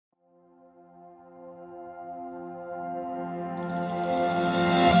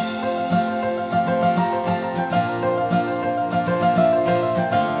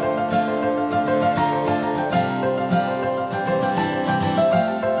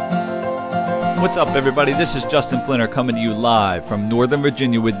What's up, everybody? This is Justin Flinner coming to you live from Northern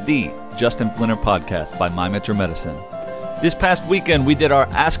Virginia with the Justin Flinner Podcast by My Metro Medicine. This past weekend, we did our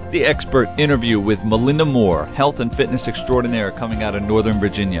Ask the Expert interview with Melinda Moore, health and fitness extraordinaire coming out of Northern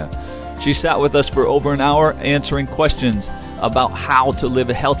Virginia. She sat with us for over an hour answering questions about how to live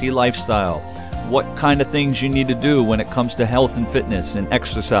a healthy lifestyle, what kind of things you need to do when it comes to health and fitness and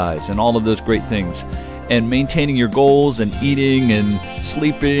exercise and all of those great things, and maintaining your goals and eating and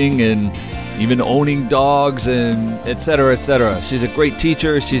sleeping and even owning dogs and etc., etc. She's a great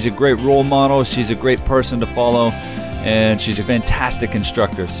teacher, she's a great role model, she's a great person to follow, and she's a fantastic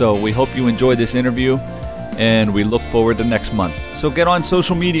instructor. So we hope you enjoy this interview, and we look forward to next month. So get on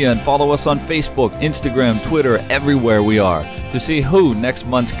social media and follow us on Facebook, Instagram, Twitter, everywhere we are, to see who next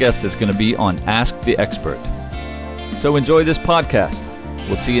month's guest is going to be on Ask the Expert. So enjoy this podcast.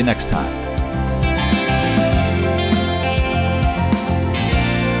 We'll see you next time.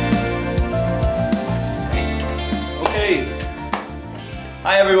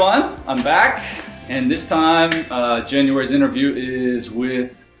 Hi everyone, I'm back, and this time January's interview is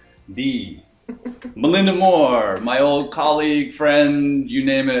with the Melinda Moore, my old colleague, friend, you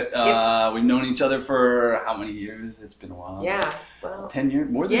name it. Yep. We've known each other for how many years? It's been a while. Yeah, well, 10 years,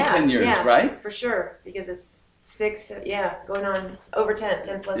 more than 10 years, right? For sure, because it's 6, going on over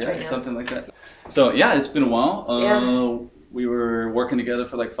 10 plus right now. Something like that. So yeah, it's been a while. We were working together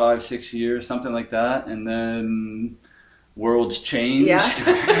for like 5-6 years, something like that, and then worlds changed.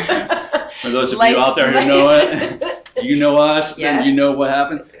 Yeah. For those of you out there who know it, you know us, then you know what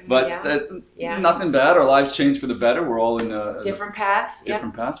happened. But nothing bad. Our lives changed for the better. We're all in different paths.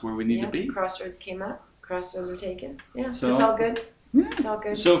 Different paths where we need to be. Crossroads came up. Crossroads were taken. Yeah, so, it's all good. Yeah. It's all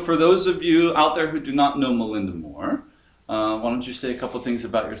good. So for those of you out there who do not know Melinda Moore, why don't you say a couple things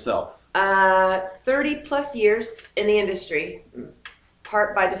about yourself? 30 plus years in the industry,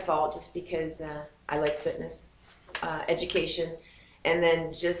 part by default, just because I like fitness. Education, and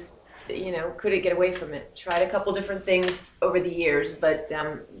then just couldn't get away from it. Tried a couple different things over the years, but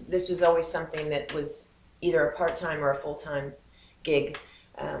this was always something that was either a part-time or a full-time gig.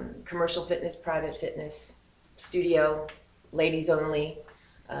 Commercial fitness, private fitness, studio, ladies only,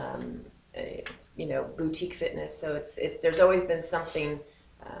 boutique fitness. So it's there's always been something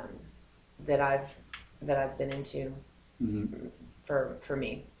that I've been into for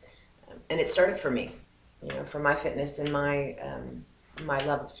me, and it started for me. For my fitness and my my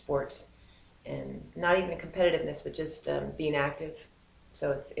love of sports, and not even competitiveness, but just being active.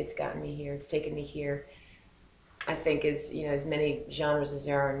 So it's gotten me here. It's taken me here. I think as many genres as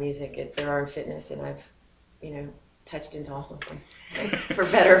there are in music, there are in fitness, and I've touched into all of them, for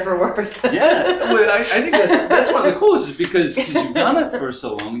better or for worse. Yeah, well, I think that's one of the coolest, is because you've done it for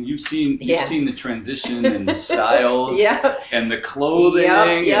so long, and you've seen the transition and the styles and the clothing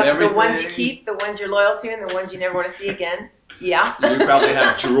and everything. The ones you keep, the ones you're loyal to, and the ones you never want to see again. Yeah. You probably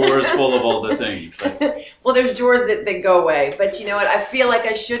have drawers full of all the things. Well, there's drawers that go away, but you know what? I feel like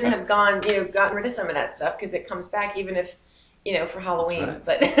I shouldn't have gotten rid of some of that stuff, because it comes back even if, for Halloween. Right.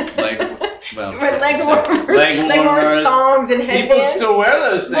 But leg warmers, thongs, and headbands. People still wear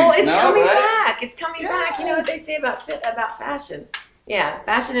those things. Well, it's coming right? back. It's coming back. You know what they say about fashion. Yeah,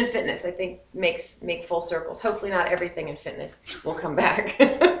 fashion and fitness, I think, make full circles. Hopefully, not everything in fitness will come back,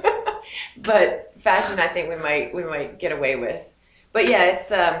 but fashion, I think we might get away with. But yeah,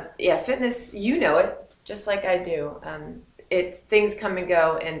 it's fitness. You know it just like I do. It's things come and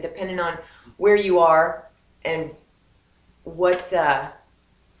go, and depending on where you are and what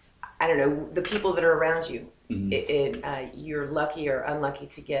I don't know, the people that are around you, you're lucky or unlucky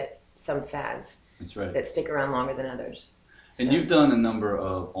to get some fads. That's right. That stick around longer than others. And you've done a number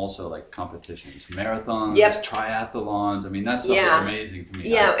of also like competitions, marathons, triathlons. I mean, that stuff is amazing to me.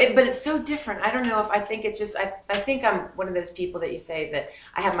 Yeah, but it's so different. I don't know if I think it's just, I think I'm one of those people that you say that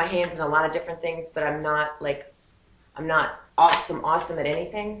I have my hands in a lot of different things, but I'm not awesome at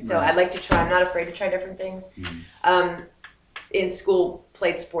anything. So I like to try. I'm not afraid to try different things. In school,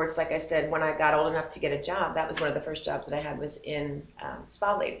 played sports, like I said. When I got old enough to get a job, that was one of the first jobs that I had, was in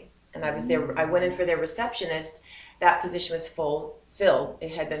Spa Lady. And I was there. I went in for their receptionist. That position was filled.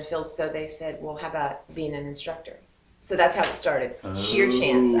 It had been filled, so they said, well, how about being an instructor? So that's how it started. Sheer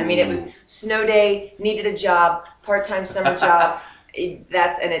chance. I mean, it was snow day, needed a job, part-time summer job.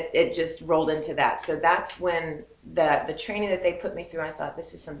 It just rolled into that. So that's when the training that they put me through, I thought,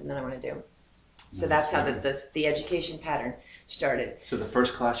 this is something that I want to do. So that's how the education pattern started. So the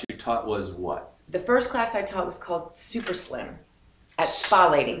first class you taught was what? The first class I taught was called Super Slim. At Spa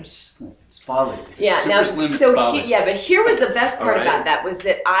Lady. Spa Lady. Yeah. Super now, Slim so at Spa Lady. but here was the best part about that, was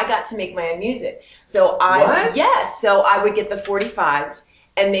that I got to make my own music. So I would get the 45s,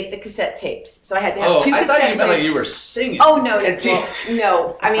 and make the cassette tapes. So I had to have two I cassette thought you meant players. like you were singing. Oh, no. Well,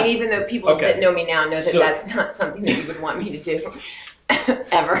 no. I mean, even though people Okay. that know me now know that So- that's not something that you would want me to do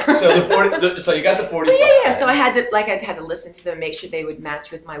ever. So so you got the 45. Yeah. So I had to listen to them, make sure they would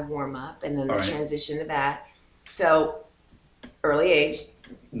match with my warm up, and then the All right. transition to that. So early age,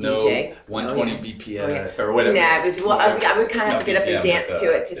 No DJ. 120 Oh, yeah. BPM or whatever. Nah, it was, well, I would kind of have to get up and BPM, dance but,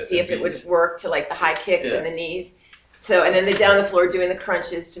 to it to see if it would beats. work to like the high kicks Yeah. and the knees. So, and then the down on the floor doing the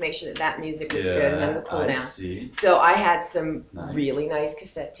crunches to make sure that that music was good, and then the cool I down. see. So I had some Nice. really nice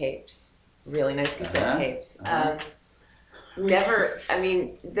cassette tapes. Really nice cassette Uh-huh. tapes. Uh-huh. Never, I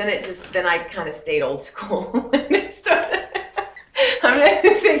mean, then I kind of stayed old school when it started.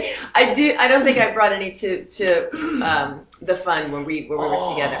 I don't think I brought any to the fun when we were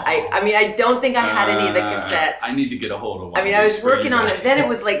together. I mean, I don't think I had any of the cassettes. I need to get a hold of one. I mean, of I these was for you working on guys. it. Then it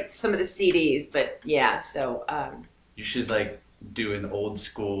was like some of the CDs, but yeah. So You should like do an old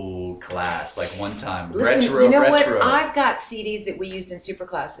school class like one time. listen, retro, you know retro. what? I've got CDs that we used in super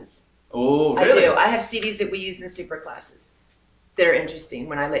classes. Oh, really? I do. I have CDs that we used in super classes that are interesting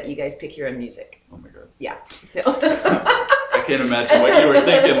when I let you guys pick your own music. Oh my god. Yeah. I can't imagine what you were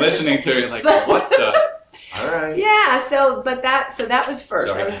thinking listening to it. Like, what the? All right. Yeah, so that was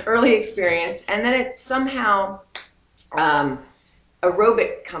first. Sorry. That was early experience, and then it somehow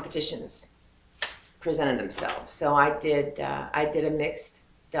aerobic competitions presented themselves. So I did a mixed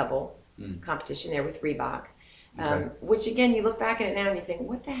double competition there with Reebok, Okay. which again you look back at it now and you think,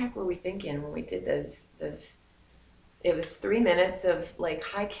 what the heck were we thinking when we did those? It was 3 minutes of like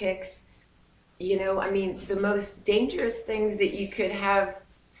high kicks. You know, I mean, the most dangerous things that you could have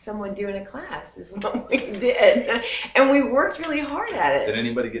someone do in a class is what we did. And we worked really hard at Did it.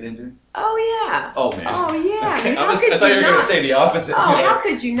 anybody get injured? Oh, yeah. Oh man. Oh, yeah. I mean, I how could thought you were you going to not? say the opposite. Oh, how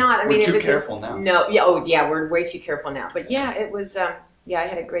could you not? I mean, We're it too was careful now. No, yeah, oh, yeah, we're way too careful now. But yeah, it was, yeah, I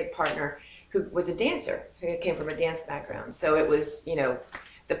had a great partner who was a dancer, who came from a dance background. So it was, you know,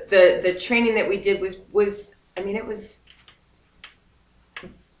 the training that we did was I mean, it was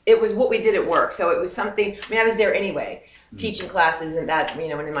what we did at work. So it was something, I mean, I was there anyway, teaching classes and that, you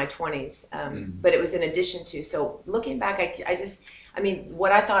know, and in my 20s. But it was in addition to, so looking back, I mean,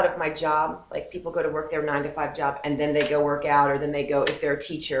 what I thought of my job, like people go to work their 9-to-5 job and then they go work out, or then they go, if they're a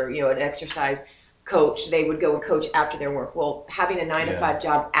teacher, you know, an exercise coach, they would go and coach after their work. Well, having a 9-to-5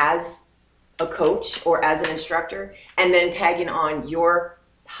 job as a coach or as an instructor, and then tagging on your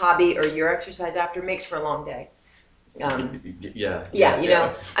hobby or your exercise after makes for a long day. Yeah, you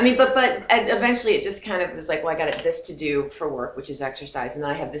know, I mean, but eventually it just kind of was like, well, I got this to do for work, which is exercise, and then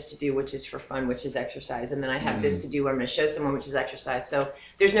I have this to do, which is for fun, which is exercise, and then I have this to do where I'm going to show someone, which is exercise. So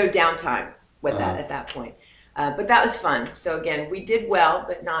there's no downtime with that at that point. But that was fun. So again, we did well,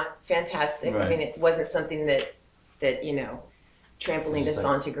 but not fantastic. Right. I mean, it wasn't something that you know, trampolined us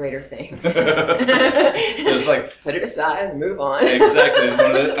onto greater things. There's like Put it aside and move on. exactly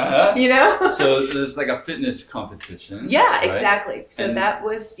one of the, You know? So there's like a fitness competition. Yeah, right? exactly. So And- that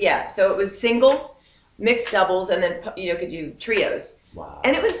was, yeah. So it was singles, mixed doubles, and then, you know, could do trios. Wow.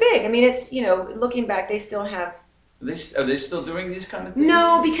 And it was big. I mean, it's, you know, looking back, they still have. Are they still doing these kind of things?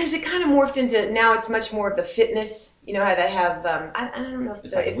 No, because it kind of morphed into, now it's much more of the fitness, you know, how they have, I don't know if,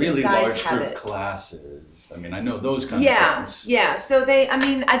 It's the, like if really the guys large have group it. classes. I mean, I know those kind Yeah, of things. yeah. So they, I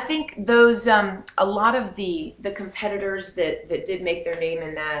mean, I think those, a lot of the competitors that did make their name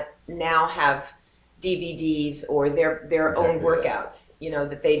in that now have DVDs or their own Exactly, workouts, you know,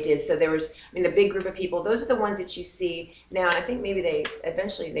 that they did. So there was, I mean, the big group of people, those are the ones that you see now. And I think maybe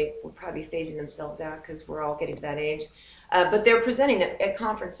eventually they will probably be phasing themselves out because we're all getting to that age. But they're presenting at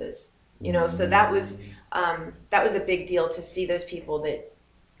conferences, you know, so that was a big deal to see those people that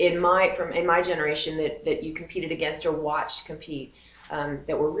in my generation that you competed against or watched compete,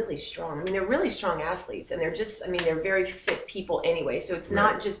 that were really strong. I mean, they're really strong athletes, and they're just, I mean, they're very fit people anyway. So it's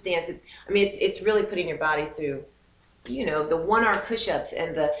not just dance. It's really putting your body through, you know, the 1-arm push-ups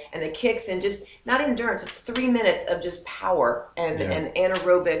and the kicks, and just not endurance. It's 3 minutes of just power and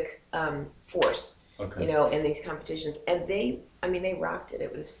anaerobic force. Okay. You know, in these competitions, and they rocked it.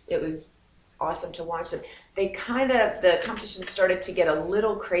 It was awesome to watch them. The competition started to get a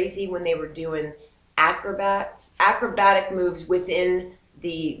little crazy when they were doing acrobatic moves within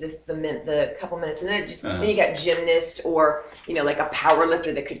the couple minutes, and then then you got gymnast, or you know, like a power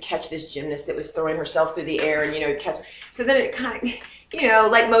lifter that could catch this gymnast that was throwing herself through the air, and you know, catch. So then it kind of, you know,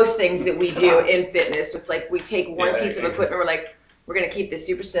 like most things that we do in fitness, it's like we take one piece of equipment, we're like, we're going to keep this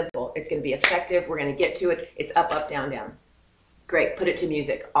super simple. It's going to be effective. We're going to get to it. It's up, up, down, down. Great. Put it to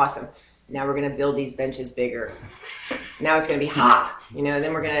music. Awesome. Now we're going to build these benches bigger. Now it's going to be hop,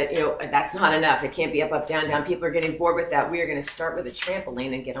 then we're going to, that's not enough. It can't be up, up, down, down. People are getting bored with that. We are going to start with a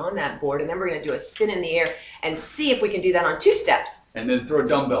trampoline and get on that board. And then we're going to do a spin in the air and see if we can do that on 2 steps. And then throw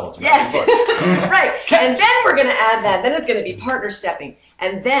dumbbells. Yes. Right. And then we're going to add that. Then it's going to be partner stepping.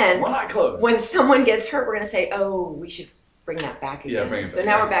 And then when someone gets hurt, we're going to say, oh, we should bring that back again. Yeah, bring it so back.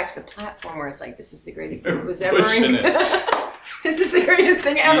 Now we're back to the platform where it's like, this is the greatest thing that was ever. This is the greatest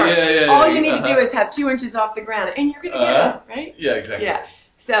thing ever. All you need to do is have 2 inches off the ground, and you're going to get it, right? Yeah, exactly. Yeah.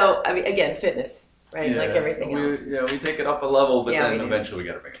 So, I mean, again, fitness, right? Like everything else. Yeah, we take it up a level, but then eventually we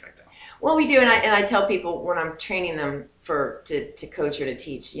got to bring it back down. Well, we do, and I tell people when I'm training them to coach or to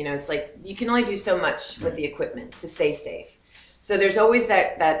teach, it's like you can only do so much with the equipment to stay safe. So there's always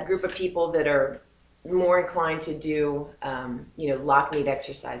that group of people that are more inclined to do, lock knee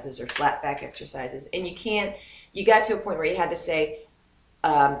exercises or flat back exercises, and you got to a point where you had to say,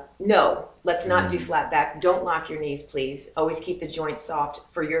 no, let's not do flat back. Don't lock your knees, please. Always keep the joints soft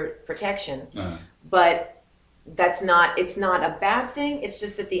for your protection. But it's not a bad thing. It's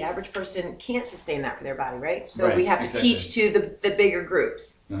just that the average person can't sustain that for their body, right? So we have to teach to the bigger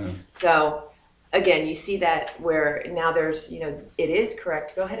groups. So again, you see that where now there's, it is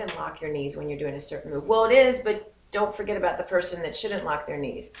correct to go ahead and lock your knees when you're doing a certain move. Well, it is, but don't forget about the person that shouldn't lock their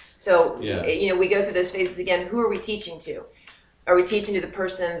knees. So, we go through those phases again. Who are we teaching to? Are we teaching to the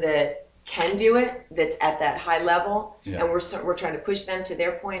person that can do it, that's at that high level, and we're trying to push them to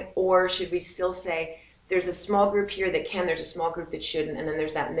their point? Or should we still say, there's a small group here that can, there's a small group that shouldn't, and then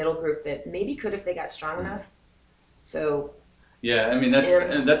there's that middle group that maybe could if they got strong enough? So... Yeah, I mean,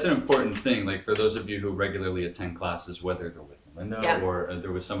 that's an important thing. Like, for those of you who regularly attend classes, whether they're with Melinda or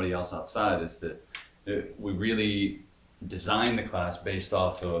they're with somebody else outside, is that we really design the class based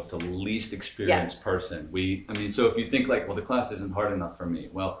off of the least experienced person. So if you think like, well, the class isn't hard enough for me,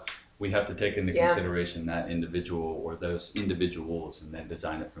 well, we have to take into consideration that individual or those individuals and then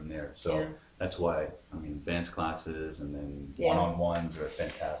design it from there. So that's why, advanced classes and then one-on-ones are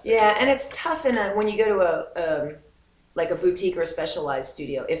fantastic. Yeah, and it's tough when you go to a boutique or a specialized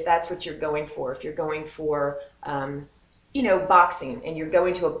studio, if that's what you're going for. If you're going for, boxing and you're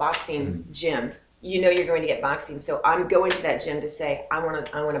going to a boxing gym, you're going to get boxing. So I'm going to that gym to say, I want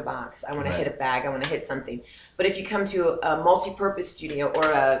to box. I want to hit a bag. I want to hit something. But if you come to a multi-purpose studio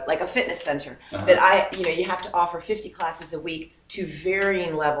or a fitness center, that you have to offer 50 classes a week to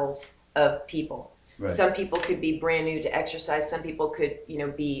varying levels of people. Right. Some people could be brand new to exercise. Some people could,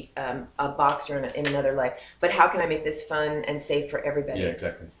 be a boxer in another life. But how can I make this fun and safe for everybody? Yeah,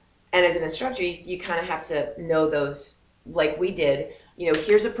 exactly. And as an instructor, you kind of have to know those, like we did.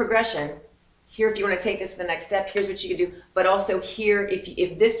 Here's a progression. Here, if you want to take this to the next step, here's what you can do. But also here,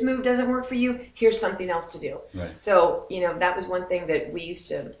 if this move doesn't work for you, here's something else to do. Right. So, that was one thing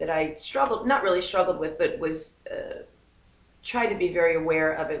that I struggled, not really struggled with, but was tried to be very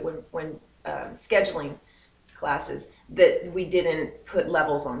aware of it when scheduling classes, that we didn't put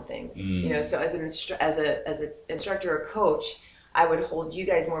levels on things. So as an instructor or coach, I would hold you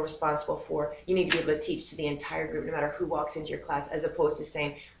guys more responsible for, you need to be able to teach to the entire group no matter who walks into your class, as opposed to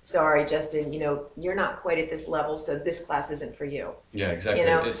saying, sorry, Justin, you're not quite at this level, so this class isn't for you. Yeah, exactly.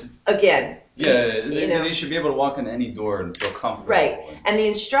 You should be able to walk in any door and feel comfortable. Right. And the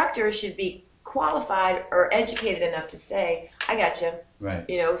instructor should be qualified or educated enough to say, I got you. Right.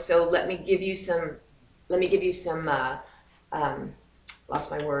 So let me give you some lost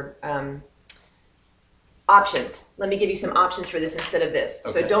my word, options. Let me give you some options for this instead of this.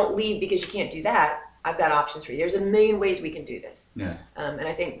 Okay. So don't leave because you can't do that. I've got options for you. There's a million ways we can do this. Yeah. And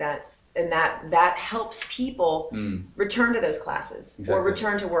I think that helps people return to those classes or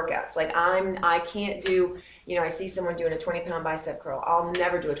return to workouts. Like I can't do, I see someone doing a 20-pound bicep curl. I'll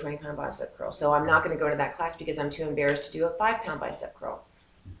never do a 20-pound bicep curl. So I'm not going to go to that class because I'm too embarrassed to do a 5-pound bicep curl.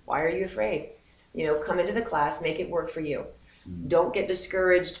 Why are you afraid? Come into the class, make it work for you. Don't get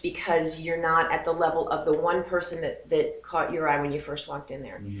discouraged because you're not at the level of the one person that caught your eye when you first walked in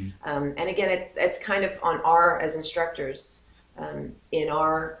there. And again, it's kind of on as instructors, in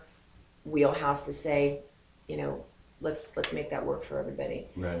our wheelhouse to say, let's make that work for everybody.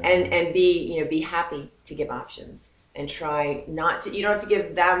 Right. And be happy to give options and try not to, you don't have to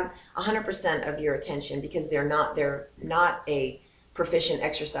give them 100% of your attention because they're not a proficient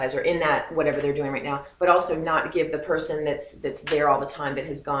exerciser in that whatever they're doing right now, but also not give the person that's there all the time, that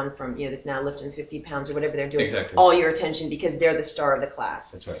has gone from that's now lifting 50 pounds or whatever they're doing, all your attention because they're the star of the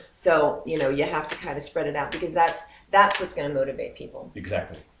class. That's right. So you have to kind of spread it out because that's what's going to motivate people.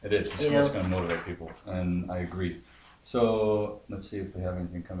 Exactly, it is. It's what's going to motivate people, and I agree. So let's see if we have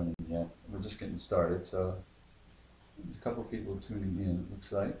anything coming in yet. We're just getting started, so there's a couple people tuning in. It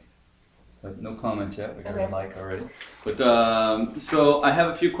looks like. But no comments yet. We got Okay. a like already. But so I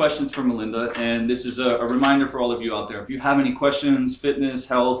have a few questions for Melinda, and this is a reminder for all of you out there. If you have any questions, fitness,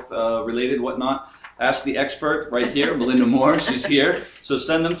 health related, whatnot, ask the expert right here, Melinda Moore. She's here. So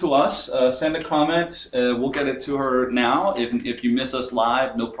send them to us. Send a comment. We'll get it to her now. If you miss us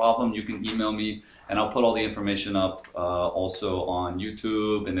live, no problem. You can email me, and I'll put all the information up also on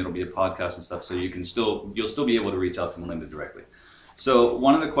YouTube, and it'll be a podcast and stuff. So you'll still be able to reach out to Melinda directly. So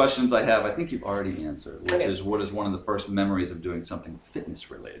one of the questions I have, I think you've already answered, which is what is one of the first memories of doing something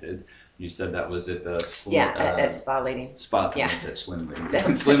fitness related? You said that was at the at Spa Lady. Spa. Yeah. I said Slim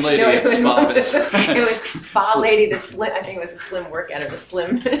Lady. Slim Lady No, at Spa. it was Spa Lady. The slim. I think it was a slim workout or the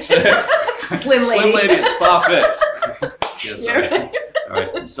slim. Slim Lady. Slim Lady at Spa Fit. Yes, sorry. All right.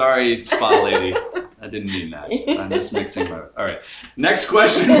 I'm sorry, Spa Lady. I didn't mean that. I'm just mixing my. All right. Next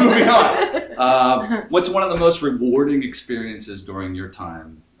question. Moving on. What's one of the most rewarding experiences during your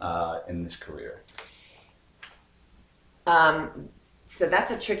time in this career? So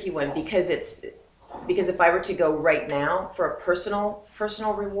that's a tricky one because if I were to go right now for a personal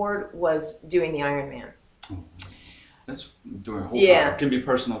reward was doing the Ironman. That's during a whole Yeah. time. It can be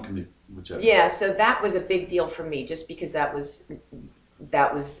personal, it can be whichever. Yeah, so that was a big deal for me just because that was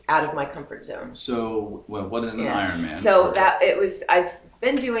out of my comfort zone. So, what is an Ironman? So I've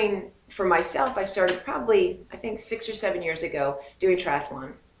been doing, for myself, I started probably, I think 6 or 7 years ago doing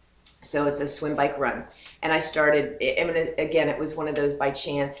triathlon. So it's a swim, bike, run. And I started, again, it was one of those by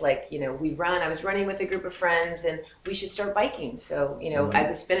chance, like, I was running with a group of friends and we should start biking. So, as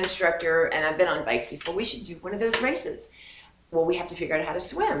a spin instructor, and I've been on bikes before, we should do one of those races. Well, we have to figure out how to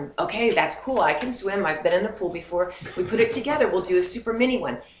swim. Okay, that's cool. I can swim. I've been in the pool before. We put it together. We'll do a super mini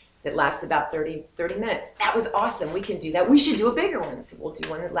one that lasts about 30 minutes. That was awesome. We can do that. We should do a bigger one. So we'll do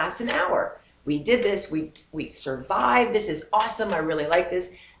one that lasts an hour. We did this. We survived. This is awesome. I really like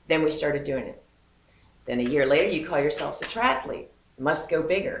this. Then we started doing it. Then a year later, you call yourselves a triathlete. Must go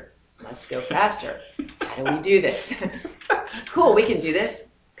bigger. Must go faster. How do we do this? Cool, we can do this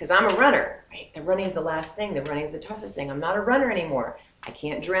because I'm a runner. Right? The running is the last thing. The running is the toughest thing. I'm not a runner anymore. I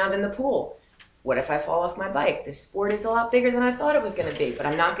can't drown in the pool. What if I fall off my bike? This sport is a lot bigger than I thought it was going to be, but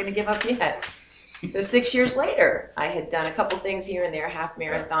I'm not going to give up yet. So 6 years later, I had done a couple things here and there, half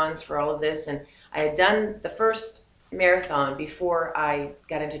marathons for all of this, and I had done the first marathon before I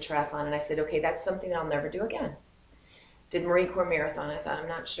got into triathlon, and I said, okay, that's something that I'll never do again. Did Marine Corps Marathon. I thought, I'm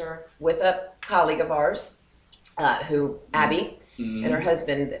not sure, with a colleague of ours, Abby, and her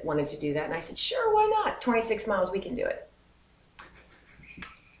husband wanted to do that, and I said, sure, why not? 26 miles, we can do it.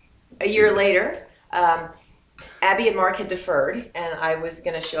 A year later, Abby and Mark had deferred, and I was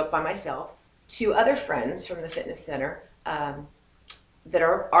going to show up by myself. 2 other friends from the fitness center that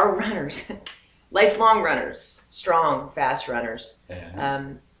are runners, lifelong runners, strong, fast runners,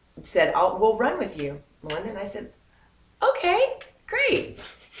 said, we'll run with you, Melinda. And I said, okay, great.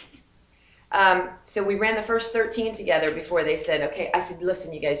 So we ran the first 13 together before they said, okay. I said,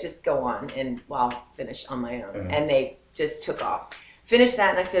 listen, you guys, just go on, and I'll finish on my own. And they just took off. Finished that,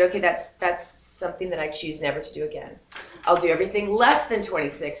 and I said, okay, that's something that I choose never to do again. I'll do everything less than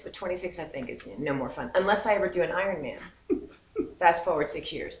 26, but 26 I think is no more fun, unless I ever do an Ironman. Fast forward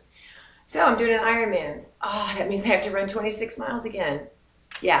 6 years. So I'm doing an Ironman. Oh, that means I have to run 26 miles again.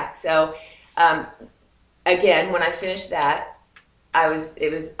 Yeah, so again, when I finished that, I was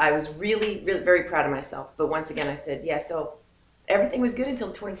really, really very proud of myself. But once again, I said, yeah, so everything was good until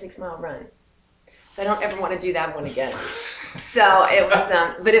the 26-mile run. So I don't ever want to do that one again. So it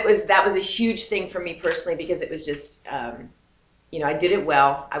was, that was a huge thing for me personally, because it was just, I did it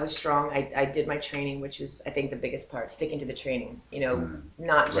well. I was strong. I did my training, which was, I think, the biggest part, sticking to the training,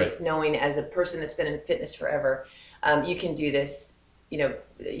 not just knowing as a person that's been in fitness forever, you can do this,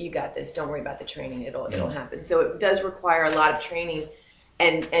 you got this. Don't worry about the training. It'll happen. So it does require a lot of training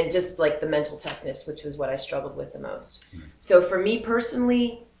and just like the mental toughness, which was what I struggled with the most. So for me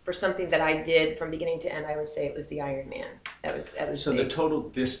personally, for something that I did from beginning to end, I would say it was the Ironman. That was So big. the total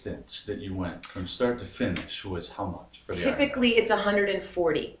distance that you went from start to finish was how much for the Typically, it's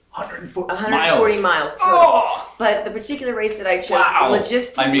 140. 140 miles total. Oh! But the particular race that I chose,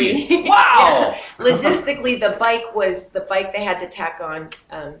 logistically, wow! Logistically, the bike they had to tack on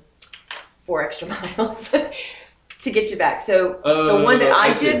 4 extra miles to get you back. So the one that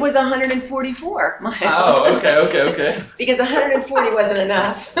I did was 144 miles. Oh, okay. Because 140 wasn't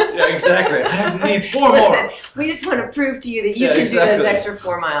enough. Yeah, exactly. I need 4 more. Listen, we just want to prove to you that you can do those extra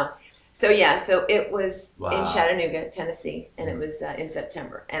 4 miles. So so it was in Chattanooga, Tennessee, and it was in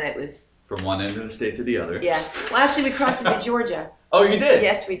September, and it was from one end of the state to the other. Yeah. Well, actually, we crossed into Georgia. Oh, you did?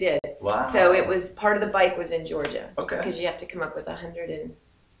 Yes, we did. Wow. So it was part of the bike was in Georgia. Okay. Because you have to come up with 100 and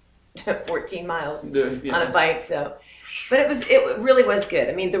 14 miles Yeah. on a bike. So, but it really was good.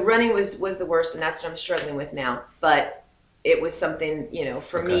 I mean, the running was the worst, and that's what I'm struggling with now. But it was something,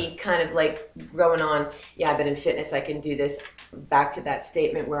 for me, kind of like going on. Yeah, I've been in fitness. I can do this. Back to that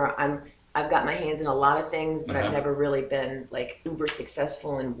statement where I've got my hands in a lot of things, but I've never really been like uber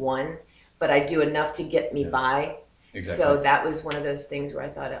successful in one. But I do enough to get me by. Exactly. So that was one of those things where I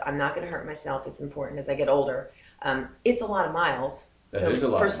thought, I'm not going to hurt myself. It's important as I get older. It's a lot of miles. That is a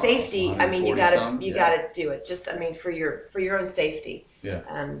lot for of miles. safety, I mean, you 140 gotta do it. Just, I mean, for your own safety.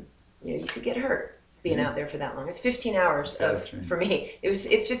 Yeah. You could get hurt being out there for that long. It's 15 hours for me.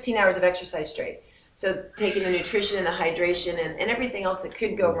 It's 15 hours of exercise straight. So taking the nutrition and the hydration and everything else that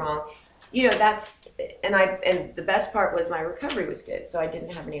could go wrong, that's, and the best part was my recovery was good. So I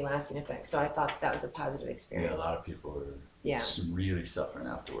didn't have any lasting effects. So I thought that was a positive experience. Yeah, a lot of people are really suffering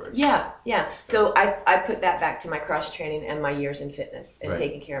afterwards. Yeah. So I put that back to my cross training and my years in fitness and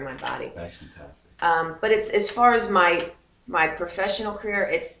taking care of my body. That's fantastic. But it's, as far as my professional career,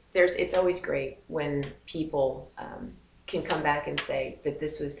 it's always great when people can come back and say that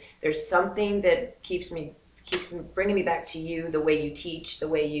there's something that keeps me bringing me back to you, the way you teach, the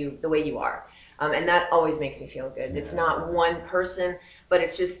way you are. And that always makes me feel good. It's not one person, but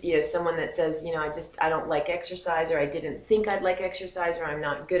it's just, someone that says, I don't like exercise, or I didn't think I'd like exercise, or I'm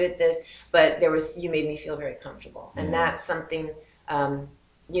not good at this, but you made me feel very comfortable. And that's something,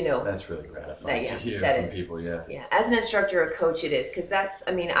 that's really gratifying to hear from people. Yeah. As an instructor or coach, it is, because that's,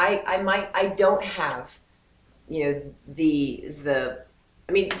 I mean, I don't have, the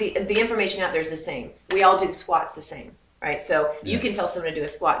information out there is the same. We all do the squats the same. Right, so you can tell someone to do a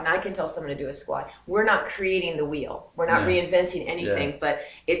squat, and I can tell someone to do a squat. We're not creating the wheel. We're not reinventing anything, but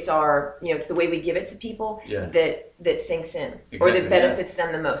it's it's the way we give it to people that sinks in, or that benefits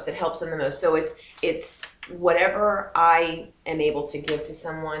them the most, that helps them the most. So it's whatever I am able to give to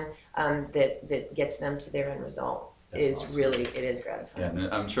someone that gets them to their end result. That's awesome. It is gratifying. Yeah,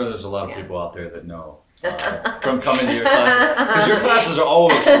 and I'm sure there's a lot of people out there that know from coming to your classes, because your classes are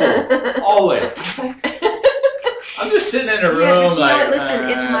always full, always. I'm just sitting in a room listen,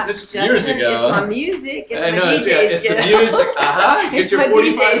 it's my years ago. It's my music. It's my DJ it's the music. Get your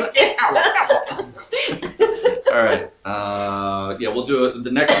 45. All right. We'll do it.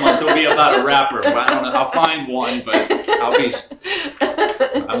 The next month will be about a rapper. But I don't know. I'll find one, but I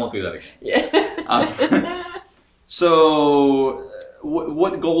won't do that again. Yeah. So,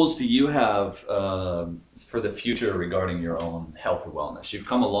 what goals do you have for the future regarding your own health and wellness? You've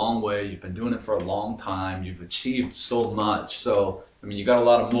come a long way. You've been doing it for a long time. You've achieved so much. So, I mean, you got a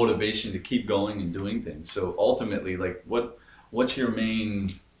lot of motivation to keep going and doing things. So ultimately, like, what's your main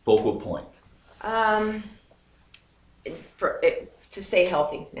focal point? To stay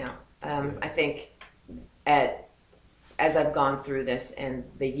healthy now. I think as I've gone through this and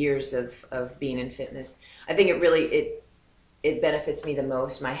the years of being in fitness, I think it benefits me the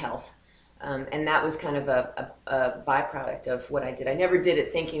most, my health. And that was kind of a byproduct of what I did. I never did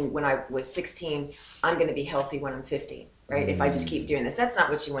it thinking when I was 16, I'm going to be healthy when I'm 50, right? If I just keep doing this. That's not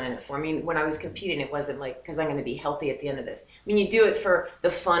what you went in it for. I mean, when I was competing, it wasn't like, because I'm going to be healthy at the end of this. I mean, you do it for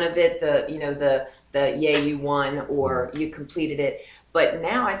the fun of it, the yay, you won, or you completed it. But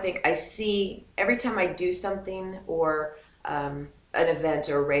now I think I see every time I do something, or an event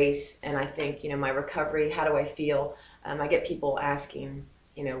or a race, and I think, my recovery, how do I feel? I get people asking,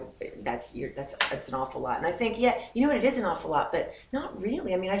 that's an awful lot. And I think, it is an awful lot, but not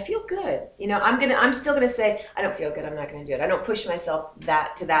really. I mean, I feel good. I'm still going to say, I don't feel good. I'm not going to do it. I don't push myself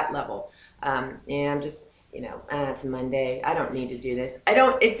to that level. And I'm just, it's Monday. I don't need to do this.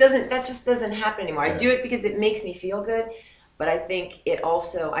 That just doesn't happen anymore. I do it because it makes me feel good. But I think it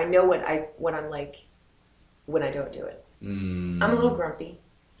also, I know what I'm like when I don't do it. I'm a little grumpy.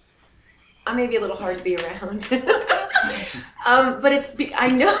 I may be a little hard to be around. But I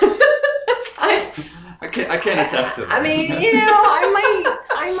know. I can't attest to that. I mean,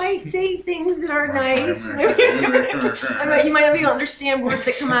 I might say things that are nice. You might not be able to understand words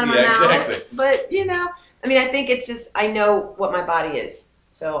that come out of my mouth. Exactly. But I think it's just, I know what my body is.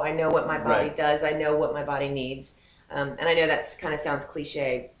 So I know what my body does. I know what my body needs. And I know that kind of sounds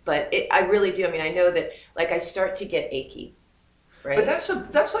cliche, but I really do. I mean, I know that, like, I start to get achy. Right. But that's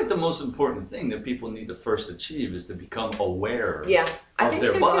like the most important thing that people need to first achieve, is to become aware of their body. I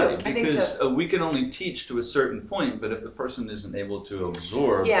think because so. We can only teach to a certain point, but if the person isn't able to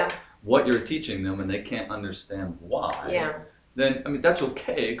absorb what you're teaching them and they can't understand why, then that's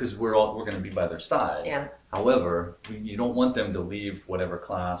okay, because we're going to be by their side. Yeah. However, you don't want them to leave whatever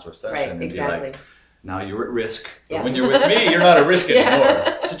class or session and be like, now you're at risk. But when you're with me, you're not at risk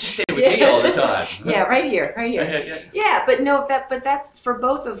anymore. So just stay with me all the time. Yeah, right here. Yeah. Yeah, but no, but that's for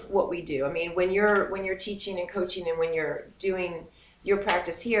both of what we do. I mean, when you're teaching and coaching, and when you're doing your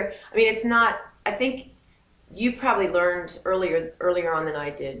practice here, I mean, it's not. I think you probably learned earlier on than I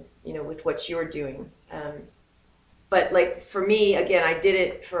did, with what you're doing. But like for me, again, I did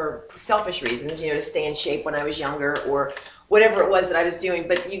it for selfish reasons, to stay in shape when I was younger or whatever it was that I was doing.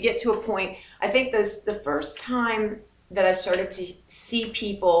 But you get to a point, I think the first time that I started to see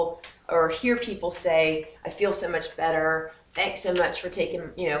people or hear people say, I feel so much better, thanks so much for taking,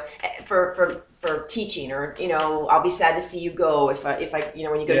 for teaching, or, I'll be sad to see you go if I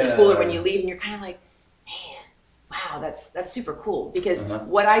when you go to school or when you leave, and you're kind of like, man, wow, that's super cool. Because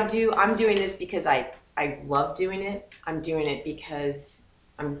what I do, I'm doing this because I love doing it. I'm doing it because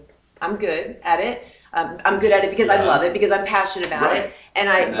I'm good at it. I'm good at it because I love it, because I'm passionate about it,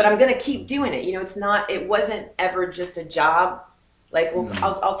 but I'm gonna keep doing it. It wasn't ever just a job. Like, well,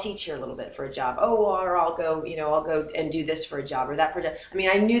 I'll teach here a little bit for a job. Oh, or I'll go and do this for a job or that for a job. I mean,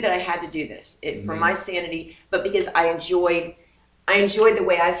 I knew that I had to do this for my sanity, but because I enjoyed the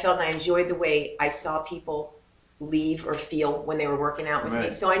way I felt, and I enjoyed the way I saw people leave or feel when they were working out with me.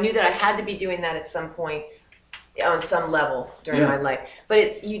 So I knew that I had to be doing that at some point on some level during my life. But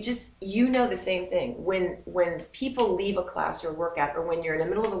it's, you know the same thing. When people leave a class or a workout, or when you're in the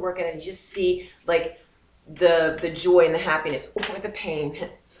middle of a workout and you just see like the joy and the happiness, or the pain,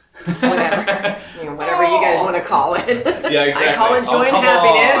 whatever, whatever you guys want to call it. Yeah, exactly. I call it joy and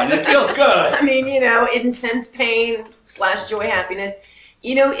happiness. It feels good. I mean, intense pain / joy, happiness.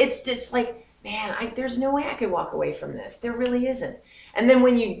 It's just like, man, there's no way I could walk away from this. There really isn't. And then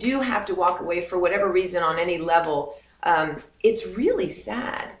when you do have to walk away for whatever reason on any level, it's really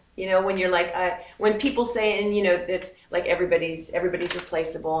sad. When you're like, when people say, and it's like everybody's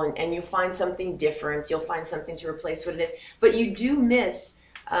replaceable, and you find something different, you'll find something to replace what it is. But you do miss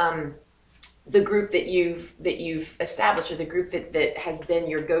the group that you've established, or the group that has been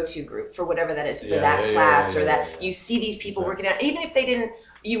your go-to group for whatever that is, for that class, or that you see these people working out, even if they didn't.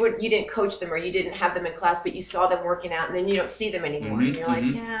 You didn't coach them, or you didn't have them in class, but you saw them working out, and then you don't see them anymore. And you're like,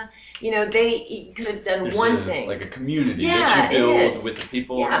 you could have done one thing. Like a community that you build with the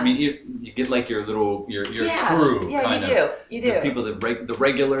people. Yeah. I mean, you get like your little your crew. Yeah, kind of. You do. The people the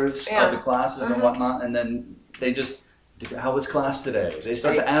regulars of the classes and whatnot, and then they just. How was class today? They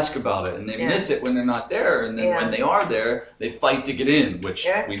start to ask about it, and they miss it when they're not there. And then when they are there, they fight to get in, which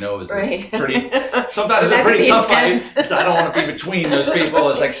we know is sometimes a pretty tough fight. So I don't want to be between those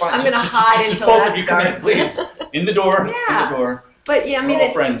people. It's like, fine, I'm going to hide until both that of you come in, please. In the door. Yeah. In the door. But yeah, I mean, we're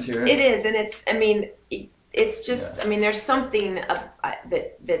all friends here. It is, and it's just. I mean, there's something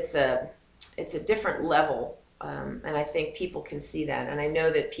that's it's a different level. And I think people can see that. And I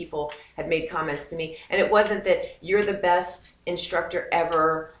know that people have made comments to me. And it wasn't that you're the best instructor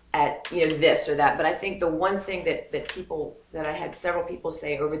ever at this or that. But I think the one thing that I had several people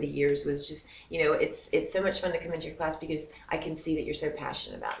say over the years was just, it's so much fun to come into your class because I can see that you're so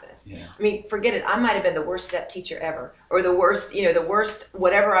passionate about this. Yeah. I mean, forget it. I might have been the worst step teacher ever, or the worst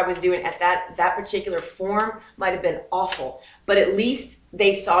whatever I was doing at that particular form might have been awful. But at least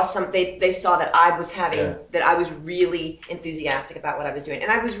they saw something. They saw that I was that I was really enthusiastic about what I was doing,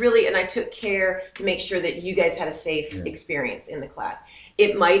 and I took care to make sure that you guys had a safe experience in the class.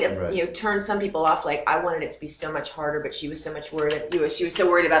 It might have turned some people off. Like, I wanted it to be so much harder, but she was so much worried. She was so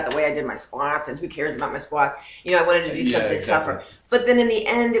worried about the way I did my squats, and who cares about my squats? I wanted to do something tougher. But then in the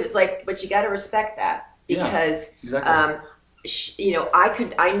end, it was like, but you got to respect that, because I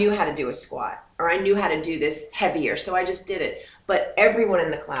knew how to do a squat, or I knew how to do this heavier, so I just did it. But everyone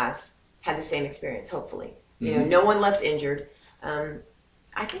in the class had the same experience, hopefully. No one left injured.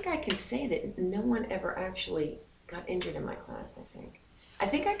 I think I can say that no one ever actually got injured in my class, I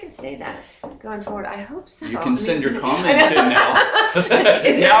think I can say that going forward. I hope so. You can send your comments in now.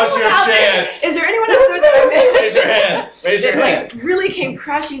 Now's your chance. Is there anyone else that Raise your hand. Raise your hand. Like, really came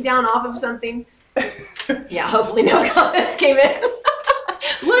crashing down off of something? Yeah, hopefully no comments came in.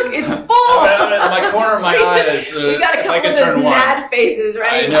 Look, it's full. My corner of my eye is. We got a couple of those mad faces,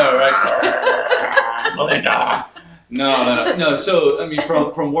 right? I know, right? Melinda. No. So, I mean,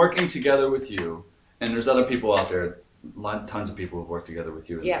 from working together with you, and there's other people out there. Tons of people have worked together with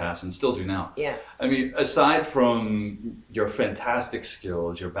you in the past and still do now. Yeah. I mean, aside from your fantastic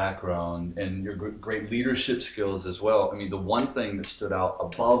skills, your background, and your great leadership skills as well, I mean, the one thing that stood out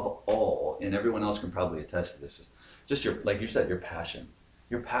above all, and everyone else can probably attest to this, is just like you said, your passion.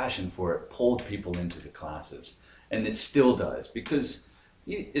 Your passion for it pulled people into the classes, and it still does, because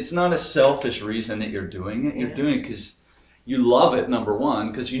it's not a selfish reason that you're doing it. You're doing it because you love it, number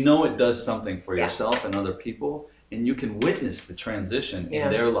one, because you know it does something for yourself and other people. and you can witness the transition Yeah.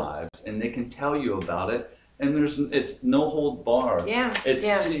 in their lives, and they can tell you about it. And it's no hold bar. Yeah. It's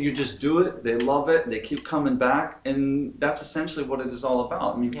Yeah. you just do it. They love it. They keep coming back, and that's essentially what it is all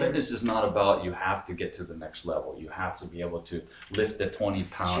about. I mean, Yeah. fitness is not about you have to get to the next level. You have to be able to lift the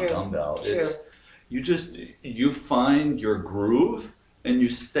 20-pound True. dumbbell. True. You find your groove and you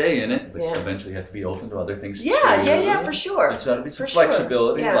stay in it, but Yeah. eventually you have to be open to other things. Yeah, too. yeah, for sure. There's got to be some For sure.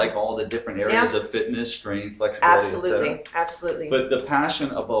 flexibility, Yeah. like all the different areas of fitness, strength, flexibility, Absolutely, etc. absolutely. But the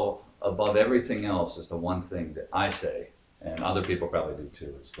passion above everything else is the one thing that I say, and other people probably do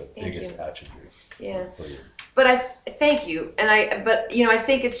too. It's the Thank biggest you. attribute Yeah. for you. But thank you, but I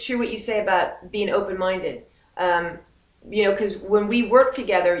think it's true what you say about being open-minded. Because when we worked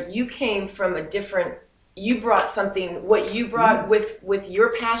together, you came from a different. You brought something. What you brought with your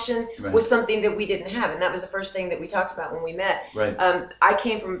passion Right. was something that we didn't have, and that was the first thing that we talked about when we met. Right. I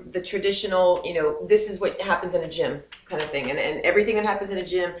came from the traditional, this is what happens in a gym kind of thing, and everything that happens in a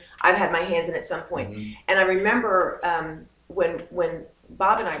gym, I've had my hands in at some point. Mm-hmm. And I remember when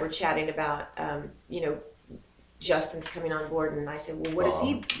Bob and I were chatting about, Justin's coming on board, and I said, well, what does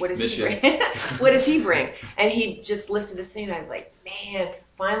he bring? What does he bring? And he just listed this thing, and I was like, man,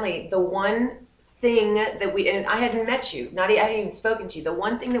 finally, the one thing that and I hadn't met you, I hadn't even spoken to you. The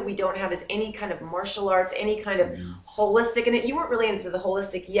one thing that we don't have is any kind of martial arts, any kind of holistic, and you weren't really into the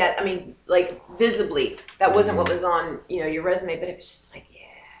holistic yet. I mean, like visibly, that wasn't what was on, your resume, but it was just like,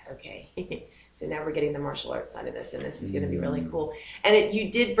 yeah, okay. So now we're getting the martial arts side of this, and this is going to be really cool. And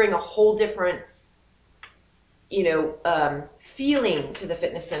you did bring a whole different, feeling to the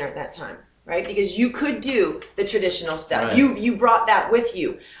fitness center at that time, right? Because you could do the traditional stuff. Right. You brought that with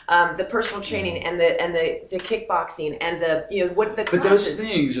you, the personal training and the kickboxing and the what the classes. But those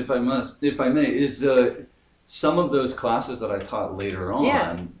things, if I may, is some of those classes that I taught later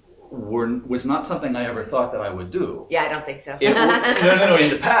on was not something I ever thought that I would do. Yeah, I don't think so. No, in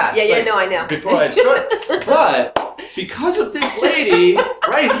the past. Yeah, no, I know. Before I started, but because of this lady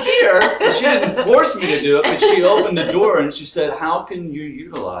right here, she didn't force me to do it, but she opened the door and she said, "How can you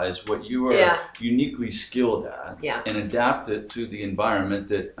utilize what you are uniquely skilled at and adapt it to the environment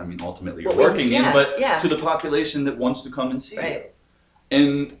that ultimately you're working in, but to the population that wants to come and see you?"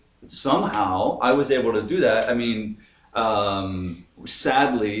 And somehow I was able to do that.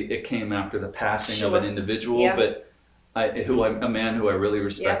 Sadly, it came after the passing of an individual, but a man who I really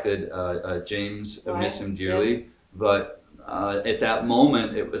respected, James. I miss him dearly. But at that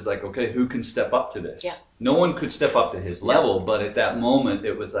moment, it was like, okay, who can step up to this? No one could step up to his level, but at that moment,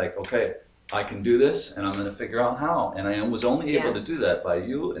 it was like, okay, I can do this, and I'm going to figure out how. And I was only able to do that by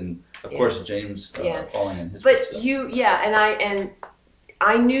you, and of course, James falling in his footsteps. But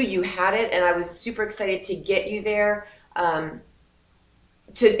I knew you had it, and I was super excited to get you there.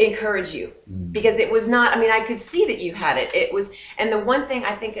 To encourage you, because it was not, I could see that you had it. It was, and the one thing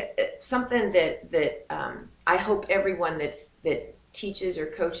I think, something that I hope everyone that teaches or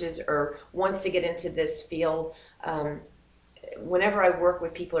coaches or wants to get into this field, whenever I work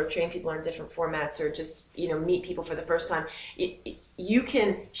with people or train people in different formats or just, meet people for the first time, you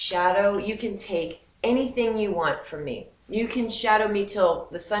can shadow, you can take anything you want from me. You can shadow me till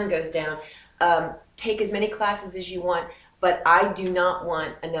the sun goes down. Take as many classes as you want. But I do not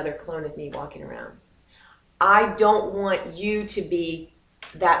want another clone of me walking around. I don't want you to be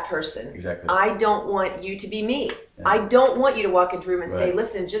that person. Exactly. I don't want you to be me. I don't want you to walk into a room and say,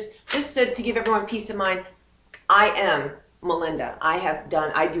 listen, just so to give everyone peace of mind, I am Melinda.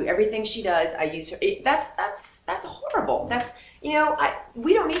 I do everything she does. I use her. That's horrible. That's,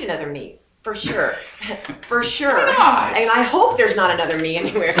 we don't need another me. For sure. For sure. Why not? And I hope there's not another me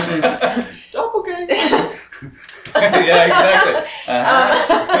anywhere. Doppelganger. Yeah,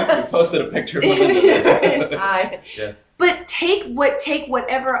 exactly. You posted a picture of Melinda. But take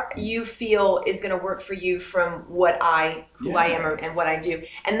whatever you feel is going to work for you from who I am and what I do.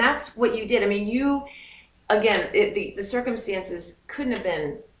 And that's what you did. You, again, the circumstances couldn't have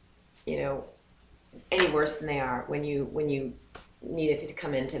been, any worse than they are when you needed to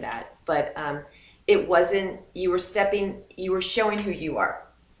come into that. But it wasn't, you were showing who you are.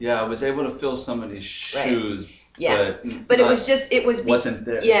 Yeah, I was able to fill somebody's shoes. Yeah, but it wasn't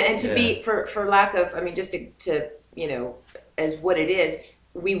there. Yeah, and to be for lack of, just to as what it is,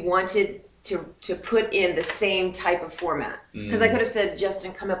 we wanted to put in the same type of format. Because I could have said,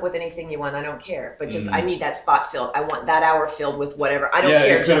 Justin, come up with anything you want. I don't care, but just I need that spot filled. I want that hour filled with whatever. I don't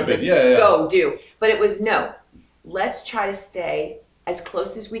care, Justin. Go do. But it was no. Let's try to stay as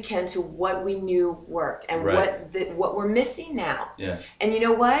close as we can to what we knew worked and what we're missing now. Yeah. And you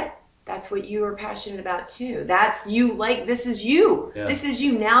know what? That's what you are passionate about too. That's you. This is you. Yeah. This is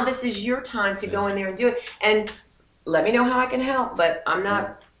you. Now this is your time to go in there and do it. And let me know how I can help, but I'm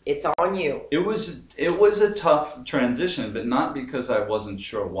not, it's on you. It was a tough transition, but not because I wasn't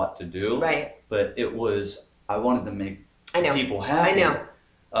sure what to do. Right. But I wanted to make people happy. I know.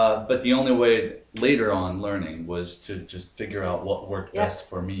 But the only way later on learning was to just figure out what worked best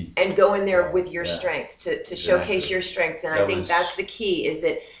for me. And go in there with your strengths, to showcase your strengths. And I think that's the key, is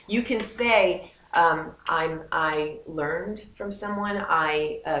that you can say, I learned from someone,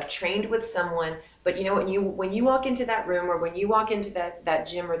 I trained with someone, but you know, when you walk into that room, or when you walk into that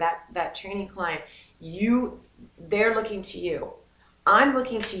gym, or that training client, they're looking to you. I'm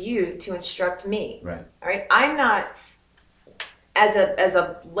looking to you to instruct me. Right. All right. I'm not, as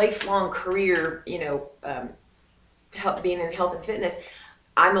a lifelong career, being in health and fitness,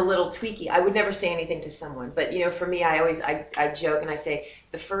 I'm a little tweaky. I would never say anything to someone, but for me, I joke and I say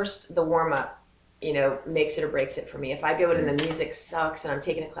the warm up, makes it or breaks it for me. If I go in and the music sucks and I'm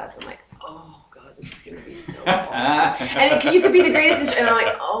taking a class, I'm like, oh God, this is going to be so awful. And you could be the greatest, and I'm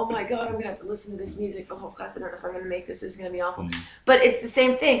like, oh my God, I'm going to have to listen to this music the whole class. I don't know if I'm going to make this. This is going to be awful. But it's the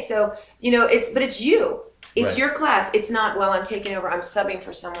same thing. So, it's you. It's your class. It's not, well, I'm taking over, I'm subbing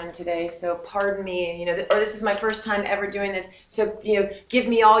for someone today, so pardon me, or this is my first time ever doing this, so, give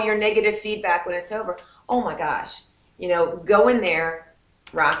me all your negative feedback when it's over. Oh my gosh. Go in there,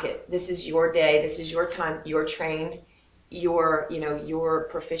 rock it. This is your day. This is your time. You're trained. You're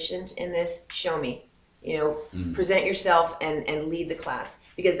proficient in this. Show me. Present yourself and lead the class,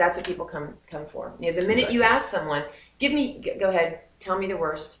 because that's what people come for. The minute you ask someone, go ahead, tell me the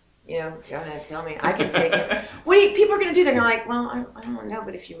worst. Go ahead, tell me. I can take it. What do people are going to do? They're going to like, well, I don't know,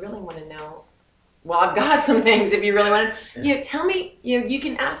 but if you really want to know, well, I've got some things. If you really want to, tell me. You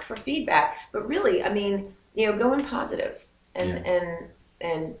can ask for feedback, but really, I mean, go in positive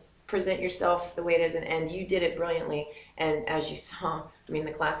and present yourself the way it is, and you did it brilliantly. And as you saw, I mean,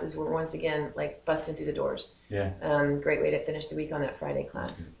 the classes were once again like busting through the doors. Yeah. Great way to finish the week on that Friday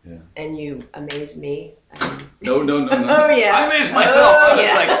class. Yeah. And you amazed me. No. Oh yeah. I amazed myself. I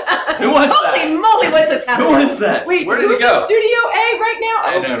was like, who was that? Holy moly, what just happened? Who was that? Wait, where did he who's go? in Studio A right now?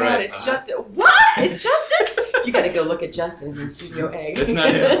 I know, God, right? It's Justin. What? It's Justin? You got to go look at Justin's in Studio A. It's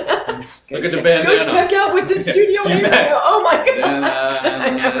not him. Look at the bandana. Go check out what's in Studio A right now. Oh my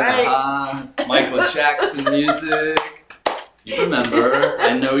God. Right. Michael Jackson music. You remember?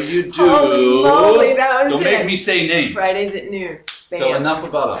 I know you do. Holy moly, that was Don't make me say names. Fridays at noon. Bam. So enough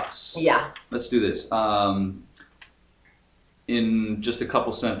about us. Yeah. Let's do this. In just a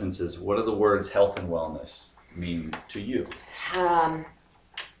couple sentences, what do the words health and wellness mean to you?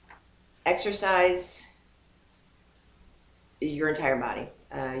 Exercise your entire body,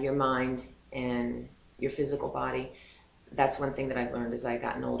 your mind and your physical body. That's one thing that I've learned as I've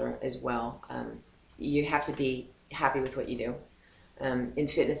gotten older as well. You have to be happy with what you do in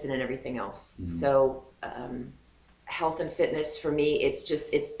fitness and in everything else. Mm-hmm. So health and fitness for me, it's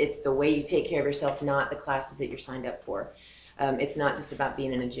the way you take care of yourself, not the classes that you're signed up for. It's not just about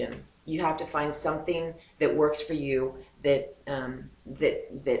being in a gym. You have to find something that works for you, that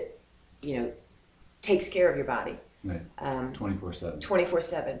takes care of your body. Right. 24/7.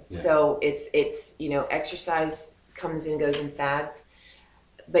 24/7. Yeah. So it's exercise comes and goes in fads,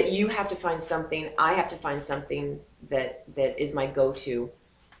 but you have to find something. I have to find something that is my go-to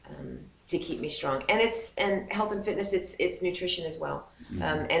to keep me strong. And health and fitness, it's nutrition as well, mm-hmm.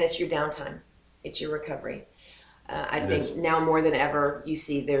 And it's your downtime, it's your recovery. I think now more than ever, you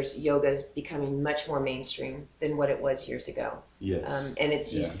see there's yoga's becoming much more mainstream than what it was years ago. Yes. And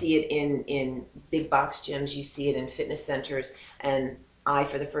you see it in big box gyms, you see it in fitness centers, and I,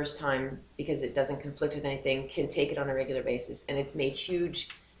 for the first time, because it doesn't conflict with anything, can take it on a regular basis, and it's made huge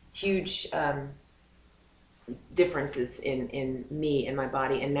differences in me and my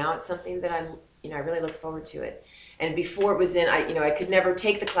body. And now it's something that I really look forward to it. And before it was I could never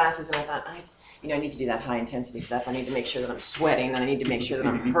take the classes, and I thought I need to do that high intensity stuff. I need to make sure that I'm sweating, and I need to make sure that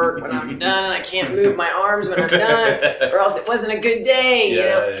I'm hurt when I'm done, and I can't move my arms when I'm done, or else it wasn't a good day.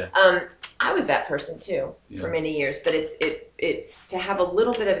 Yeah. I was that person too for many years, but it to have a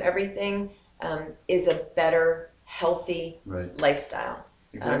little bit of everything is a better, healthy lifestyle.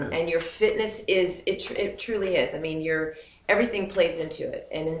 Exactly. And your fitness it truly is. I mean, everything plays into it,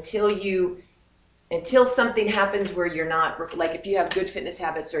 and until something happens where you're not, like if you have good fitness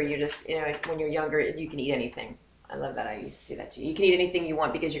habits, or you're just, when you're younger, you can eat anything. I love that. I used to say that too. You can eat anything you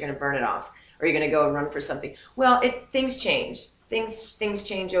want because you're going to burn it off, or you're going to go and run for something. Well, things change. Things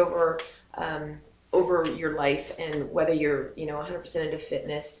change over your life, and whether you're, 100% into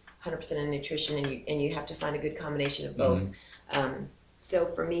fitness, 100% into nutrition, and you have to find a good combination of both. Mm-hmm. So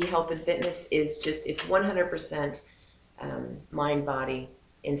for me, health and fitness is it's 100% mind, body,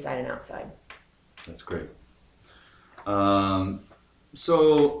 inside and outside. That's great.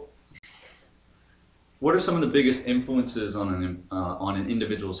 So, what are some of the biggest influences on an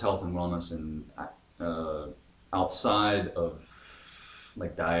individual's health and wellness, and outside of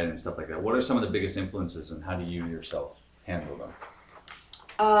like diet and stuff like that? What are some of the biggest influences, and how do you yourself handle them?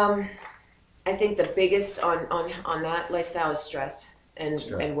 I think the biggest on that lifestyle is stress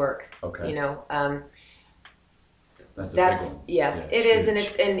and work. Okay. You know, That's a that's big one. yeah, Yeah, it is,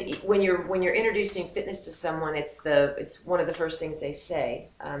 huge. and when you're introducing fitness to someone, it's one of the first things they say.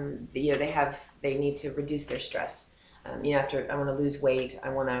 You know, they need to reduce their stress. You know, after I want to lose weight, I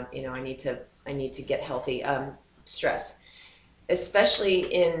want to, you know, I need to get healthy. Stress,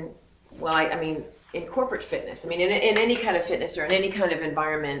 especially in, well, I mean, in corporate fitness. I mean, in any kind of fitness or in any kind of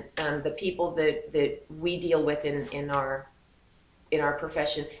environment, the people that we deal with in our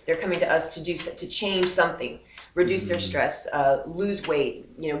profession, they're coming to us to change something, reduce their stress, lose weight,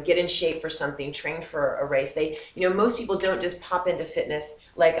 you know, get in shape for something, train for a race. You know, most people don't just pop into fitness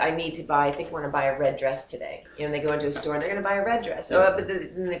like I think I want to buy a red dress today. You know, and they go into a store and they're going to buy a red dress. Yeah. Oh, but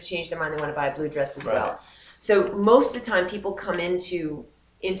then they've changed their mind. They want to buy a blue dress as Right. well. So most of the time, people come into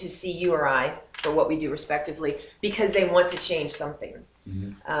see you or I for what we do respectively because they want to change something.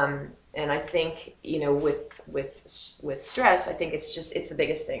 Mm-hmm. And I think, you know, with stress, I think it's the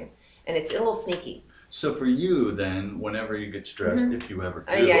biggest thing, and it's a little sneaky. So for you then, whenever you get stressed, if you ever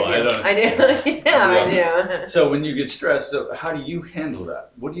do, Yeah, I do. don't. I do. Yeah, I do. So when you get stressed, so how do you handle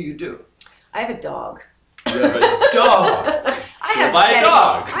that? What do you do? I have a dog. You have a dog. I have buy a Teddy.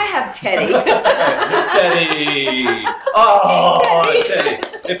 dog. I have Teddy. Teddy. Oh, Teddy.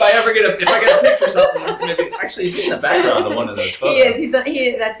 If I get a picture or something, maybe actually he's in the background of one of those photos. He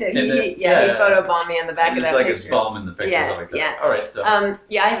is. That's it. And then- He photobombed me on the back of It's that like picture. his bomb in the picture. Yes, Like that. yeah. All right. So.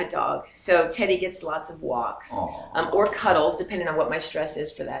 Yeah, I have a dog. So Teddy gets lots of walks, or cuddles, depending on what my stress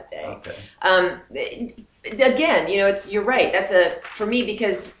is for that day. Okay. Again, you know, you're right. That's for me,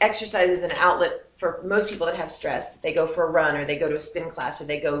 because exercise is an outlet for most people that have stress. They go for a run, or they go to a spin class, or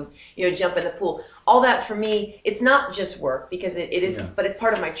they go, you know, jump in the pool. All that for me, it's not just work, because it is, but it's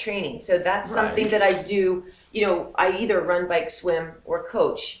part of my training. So that's something that I do. You know, I either run, bike, swim, or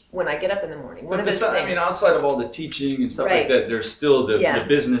coach when I get up in the morning. One of those things. I mean, outside of all the teaching and stuff like Right. that, there's still the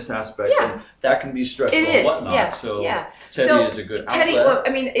business aspect, Yeah. and that can be stressful It and is, whatnot. yeah, So yeah. Teddy So, is a good outlet. Teddy, well, I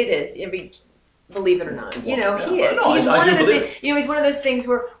mean, it is. Believe it or not, you know, he Yeah. is. No, He's I one do of the believe things. You know, he's one of those things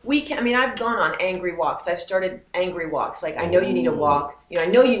where we can. I mean, I've gone on angry walks. I've started angry walks. Like, I know you need a walk. You know, I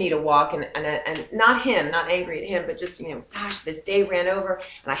know you need a walk, and not him, not angry at him, but just, you know, gosh, this day ran over,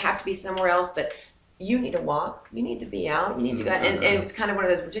 and I have to be somewhere else, but. You need a walk. You need to be out. You need to go. And it's kind of one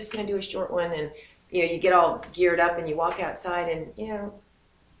of those. We're just going to do a short one, and you know, you get all geared up and you walk outside, and you know,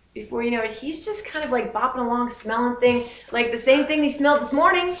 before you know it, he's just kind of like bopping along, smelling things like the same thing he smelled this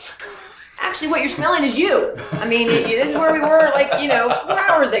morning. Actually, what you're smelling is you. I mean, this is where we were, like, you know, 4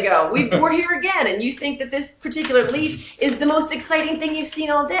 hours ago. We're here again, and you think that this particular leaf is the most exciting thing you've seen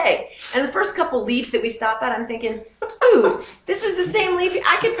all day. And the first couple leaves that we stop at, I'm thinking, ooh, this was the same leaf.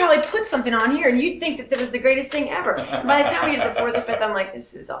 I could probably put something on here, and you'd think that was the greatest thing ever. And by the time we get to the fourth or fifth, I'm like,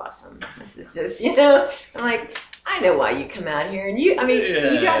 this is awesome. This is just, you know, I'm like, I know why you come out here, and you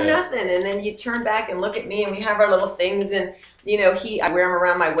got nothing. And then you turn back and look at me, and we have our little things, and you know, I wear them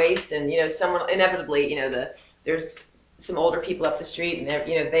around my waist, and you know, someone inevitably, you know, there's some older people up the street, and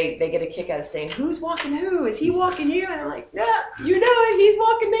they, you know, they get a kick out of saying, "Who's walking who? Is he walking you?" And I'm like, "No, you know it. He's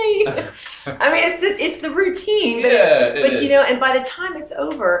walking me." I mean, it's the routine, but you know, and by the time it's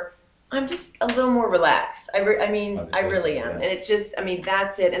over, I'm just a little more relaxed. I really am, and it's just, I mean,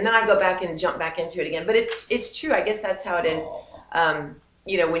 that's it. And then I go back and jump back into it again. But it's true. I guess that's how it is.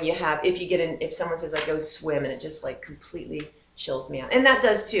 You know, when if someone says I go swim, and it just like completely chills me out, and that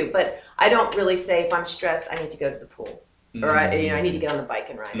does too. But I don't really say if I'm stressed, I need to go to the pool, or I need to get on the bike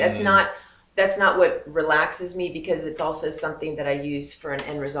and ride. That's not what relaxes me, because it's also something that I use for an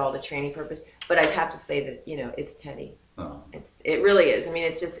end result, a training purpose. But I'd have to say that, you know, it's Teddy. Oh. It really is. I mean,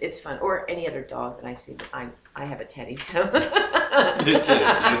 it's fun. Or any other dog that I see. But I have a Teddy, so. It's a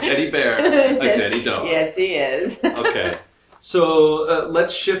teddy bear, a teddy dog. Yes, he is. Okay. So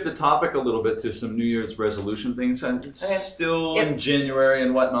let's shift the topic a little bit to some New Year's resolution things. And it's still in January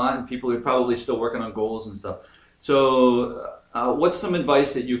and whatnot, and people are probably still working on goals and stuff. So what's some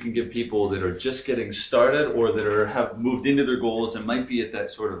advice that you can give people that are just getting started, or that have moved into their goals and might be at that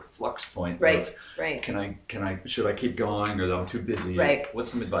sort of flux point? Right. Should I keep going, or I'm too busy? Right.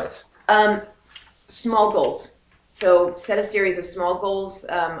 What's some advice? Small goals. So set a series of small goals.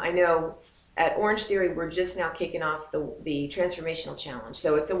 I know at Orange Theory, we're just now kicking off the transformational challenge.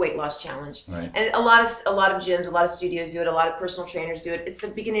 So it's a weight loss challenge, Right. and a lot of gyms, a lot of studios do it, a lot of personal trainers do it. It's the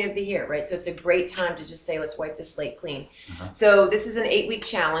beginning of the year, right? So it's a great time to just say, let's wipe the slate clean. So this is an 8-week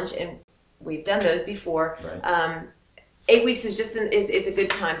challenge, and we've done those before. Right. 8 weeks is just is a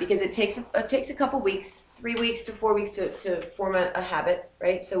good time because it takes a couple weeks, 3 weeks to 4 weeks to form a habit,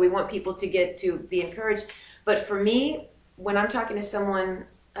 right? So we want people to get to be encouraged. But for me, when I'm talking to someone,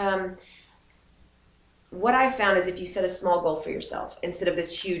 what I found is if you set a small goal for yourself instead of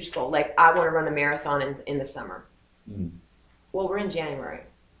this huge goal, like I want to run a marathon in the summer. Well, we're in January.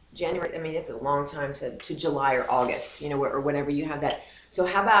 I mean, it's a long time to July or August, or whenever you have that. So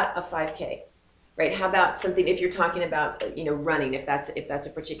how about a 5K, right? How about something, if you're talking about, running, if that's a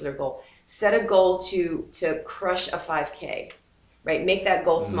particular goal, set a goal to crush a 5K. Right, make that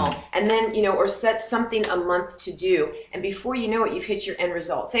goal small, and then or set something a month to do, and before you know it, you've hit your end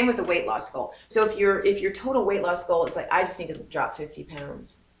result. Same with the weight loss goal. So if your total weight loss goal is like, I just need to drop 50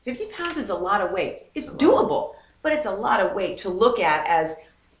 pounds. 50 pounds is a lot of weight. It's doable, but it's a lot of weight to look at as,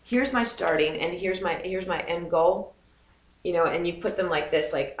 here's my starting and here's my end goal. And you put them like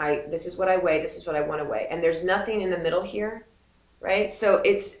this, like this is what I weigh, this is what I want to weigh, and there's nothing in the middle here, right? So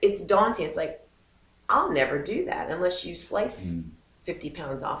it's daunting. It's like, I'll never do that unless you slice 50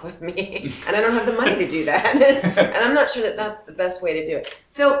 pounds off of me, and I don't have the money to do that. And I'm not sure that that's the best way to do it.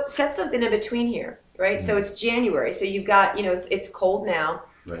 So set something in between here, right? So it's January, so you've got, it's cold now.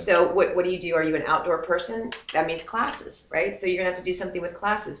 Right. So what do you do? Are you an outdoor person? That means classes, right? So you're gonna have to do something with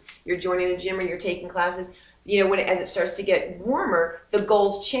classes. You're joining a gym or you're taking classes. As it starts to get warmer, the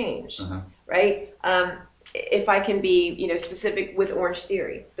goals change, right? If I can be, specific with Orange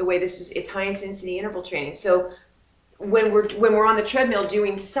Theory, the way it's high intensity interval training. So when we're on the treadmill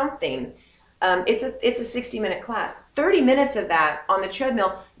doing something, it's a 60-minute class. 30 minutes of that on the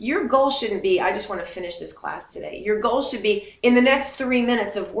treadmill, your goal shouldn't be, I just want to finish this class today. Your goal should be, in the next 3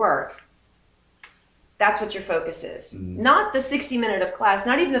 minutes of work, that's what your focus is. Not the 60-minute of class,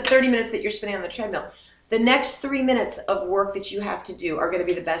 not even the 30 minutes that you're spending on the treadmill. The next 3 minutes of work that you have to do are going to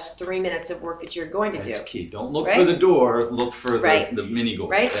be the best 3 minutes of work that you're going to do. That's key. Don't look for the door, look for the mini goal.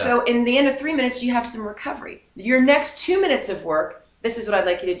 Right? Yeah. So in the end of 3 minutes, you have some recovery. Your next 2 minutes of work, this is what I'd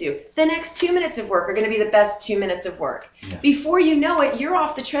like you to do. The next 2 minutes of work are going to be the best 2 minutes of work. Yeah. Before you know it, you're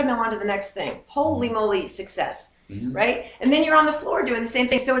off the treadmill onto the next thing. Holy moly, success. Right? And then you're on the floor doing the same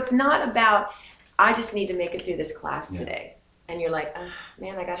thing. So it's not about, I just need to make it through this class today. And you're like,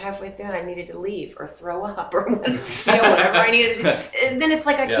 man, I got halfway through and I needed to leave or throw up or whatever I needed to do. And then it's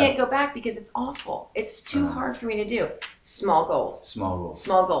like I can't go back because it's awful. It's too hard for me to do. Small goals. Small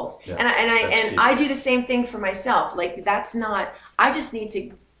goals. Yeah. And I do the same thing for myself. Like that's not, I just need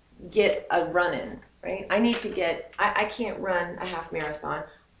to get a run in, right? I need to get, I can't run a half marathon.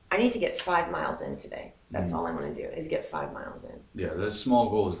 I need to get 5 miles in today. That's all I want to do is get 5 miles in. Yeah, those small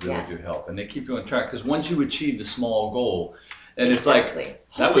goals really do help. And they keep you on track because once you achieve the small goal, and it's like,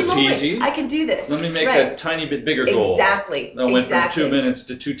 that was easy. I can do this. Let me make a tiny bit bigger goal. Exactly. I went from 2 minutes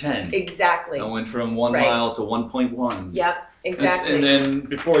to 2:10. Exactly. I went from 1 mile to 1.1. Yep, exactly. And then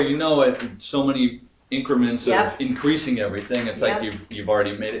before you know it, so many increments of increasing everything. It's like you've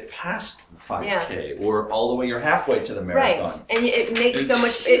already made it past 5K or all the way. You're halfway to the marathon. Right, and it makes so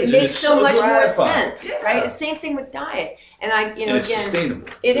much. It makes so much more sense, right? The same thing with diet, and it's sustainable.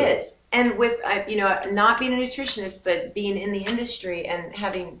 It is. And with, not being a nutritionist, but being in the industry and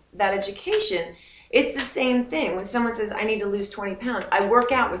having that education, it's the same thing. When someone says, I need to lose 20 pounds, I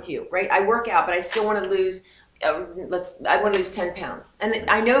work out with you, right? I work out, but I still want to lose, I want to lose 10 pounds. And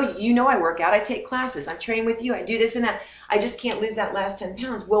I know, I work out, I take classes, I'm training with you, I do this and that. I just can't lose that last 10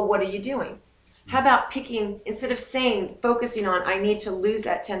 pounds. Well, what are you doing? How about picking, instead of focusing on, I need to lose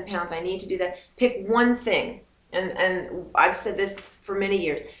that 10 pounds, I need to do that, pick one thing. And I've said this for many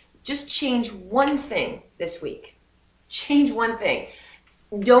years. Just change one thing this week. Change one thing.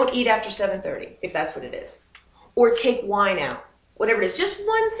 Don't eat after 7:30, if that's what it is. Or take wine out, whatever it is. Just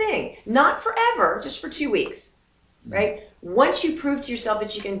one thing. Not forever, just for 2 weeks, right? Once you prove to yourself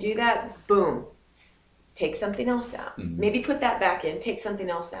that you can do that, boom, take something else out. Maybe put that back in, take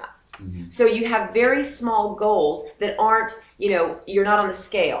something else out. So you have very small goals that aren't, you're not on the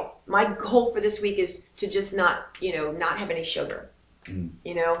scale. My goal for this week is to just not have any sugar.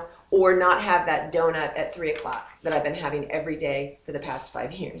 Or not have that donut at 3 o'clock that I've been having every day for the past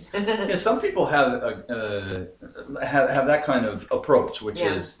 5 years. Yeah, some people have that kind of approach, which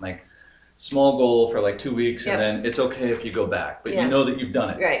is like small goal for like 2 weeks, and then it's okay if you go back, but you know that you've done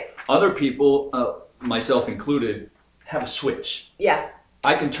it. Right. Other people, myself included, have a switch. Yeah.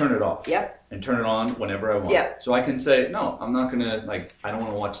 I can turn it off. Yep. and turn it on whenever I want. Yeah. So I can say, no, I'm not gonna, like, I don't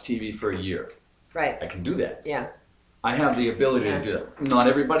wanna watch TV for a year. Right. I can do that. Yeah. I have the ability Yeah. to do that. Not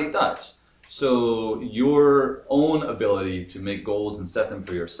everybody does. So your own ability to make goals and set them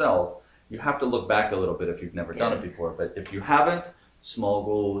for yourself, you have to look back a little bit if you've never done it before. But if you haven't, small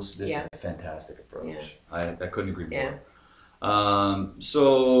goals, this is a fantastic approach. Yeah. I couldn't agree more. Yeah.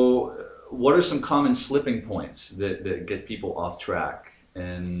 So what are some common slipping points that get people off track,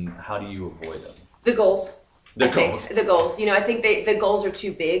 and how do you avoid them? The goals. The I goals. think, the goals. You know, I think the goals are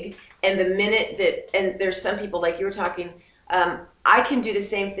too big. And the minute that, and there's some people, like you were talking, I can do the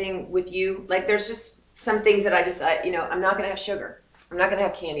same thing with you. Like there's just some things that you know, I'm not going to have sugar. I'm not going to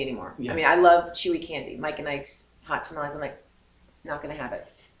have candy anymore. Yeah. I mean, I love chewy candy. Mike and Ike's hot tamales. I'm like, not going to have it.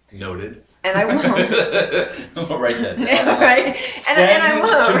 Noted. And I won't. I'll write that down. Right? And I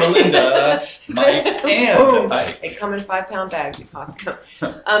won't. To Melinda, Mike, and Ike. They come in 5-pound bags at Costco.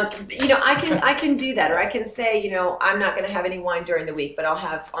 You know, I can do that, or I can say, you know, I'm not going to have any wine during the week, but I'll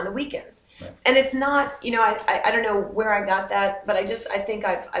have on the weekends. Right. And it's not, you know, I don't know where I got that, but I think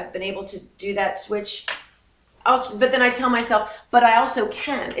I've been able to do that switch. But then I tell myself, but I also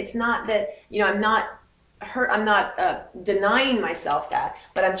can. It's not that, you know, I'm not denying myself that,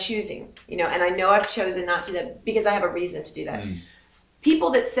 but I'm choosing, you know, and I know I've chosen not to do that because I have a reason to do that. People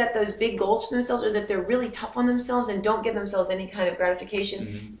that set those big goals for themselves, or that they're really tough on themselves and don't give themselves any kind of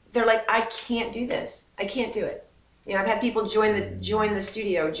gratification, they're like, I can't do this. I can't do it. You know, I've had people join the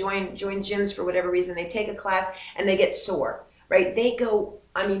studio, join gyms for whatever reason. They take a class and they get sore, right? They go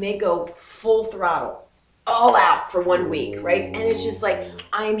full throttle, all out for 1 week, right? And it's just like,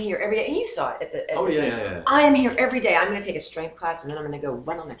 I am here every day. And you saw it at the I am here every day. I'm going to take a strength class, and then I'm going to go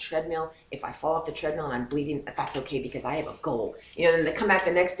run on the treadmill. If I fall off the treadmill and I'm bleeding, that's okay because I have a goal. You know, and then they come back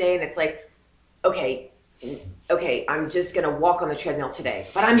the next day and it's like, okay, I'm just going to walk on the treadmill today,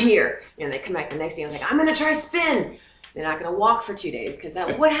 but I'm here. You know, they come back the next day and I'm like, I'm going to try spin. They're not going to walk for 2 days because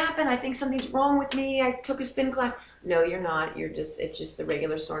what happened? I think something's wrong with me. I took a spin class. No, you're not. It's just the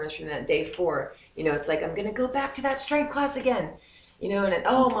regular soreness from that day 4. You know, it's like, I'm going to go back to that strength class again. You know, and then,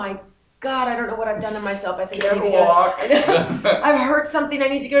 oh my God, I don't know what I've done to myself. I think I need to walk. I've hurt something. I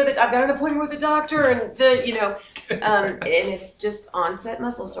need to go to I've got an appointment with the doctor, and you know, and it's just onset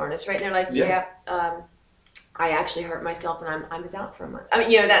muscle soreness, right? And they're like, I actually hurt myself, and I was out for a month. I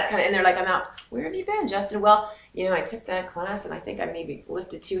mean, you know, that kind of, and they're like, I'm out. Where have you been, Justin? Well, you know, I took that class, and I think I maybe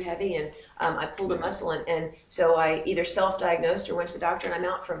lifted too heavy, and I pulled a muscle, and so I either self-diagnosed or went to the doctor, and I'm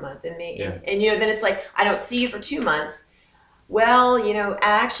out for a month. And you know, then it's like, I don't see you for 2 months. Well, you know,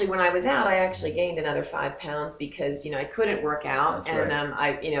 actually, when I was out, I actually gained another 5 pounds because, you know, I couldn't work out. That's and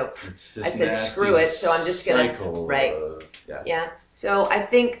I said, screw it. So I'm just going to, Yeah. So I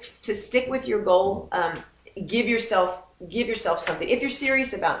think to stick with your goal, give yourself something. If you're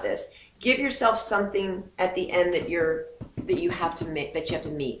serious about this, give yourself something at the end that you have to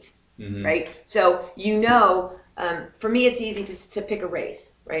meet, right? So, you know, for me, it's easy to pick a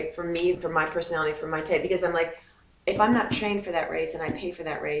race, right? For me, for my personality, for my type, because I'm like, if I'm not trained for that race and I pay for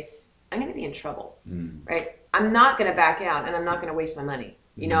that race, I'm going to be in trouble, right? I'm not going to back out, and I'm not going to waste my money.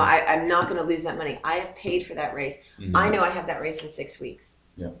 You know, I'm not going to lose that money. I have paid for that race. I know I have that race in 6 weeks.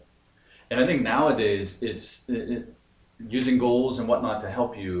 Yeah. And I think nowadays it's using goals and whatnot to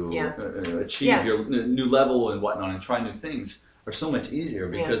help you achieve your new level and whatnot, and try new things are so much easier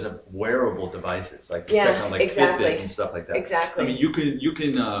because of wearable devices like this technology, like Fitbit and stuff like that. Exactly. I mean, you can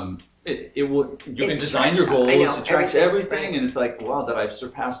design your goals. It tracks everything, and it's like, wow, did I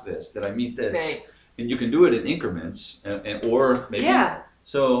surpass this? Did I meet this? Right. And you can do it in increments, or maybe. Yeah.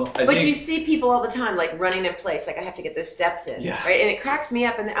 So I think you see people all the time like running in place, like I have to get those steps in, right? And it cracks me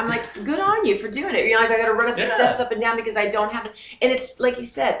up, and I'm like, good on you for doing it. You know, like I got to run up the steps up and down because I don't have it. And it's like you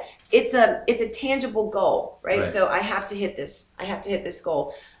said, it's a tangible goal, right? So I have to hit this. I have to hit this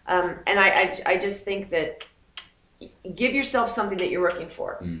goal, and I just think that give yourself something that you're working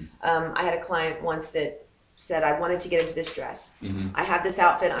for. I had a client once that said, I wanted to get into this dress. I have this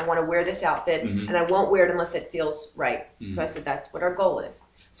outfit, I want to wear this outfit, and I won't wear it unless it feels right. So I said, that's what our goal is.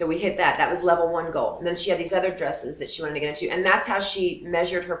 So we hit that. That was level 1 goal. And then she had these other dresses that she wanted to get into, and that's how she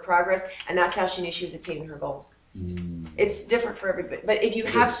measured her progress, and that's how she knew she was attaining her goals. It's different for everybody. But if you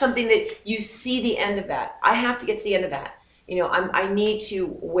have something that you see the end of that, I have to get to the end of that. You know, I need to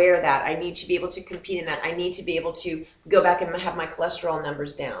wear that. I need to be able to compete in that. I need to be able to go back and have my cholesterol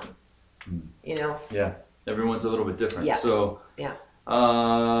numbers down. You know? Yeah. Everyone's a little bit different. Yeah. So, be a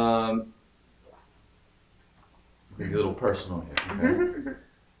little personal here. Okay?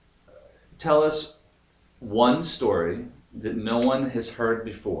 Tell us one story that no one has heard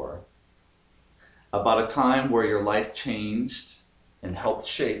before about a time where your life changed and helped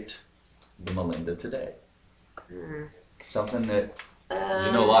shaped the Melinda today? Mm. Something that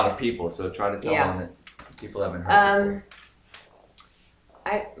you know a lot of people, so try to tell them that people haven't heard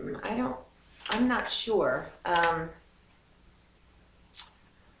before. I'm not sure.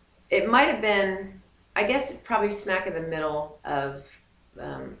 It might have been, I guess, probably smack in the middle of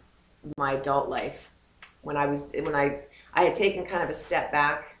my adult life when I had taken kind of a step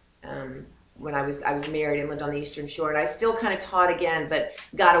back. When I was married and lived on the Eastern Shore, and I still kind of taught again, but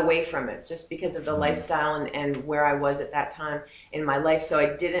got away from it just because of the lifestyle and where I was at that time in my life.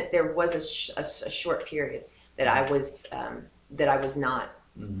 So there was a short period that I was not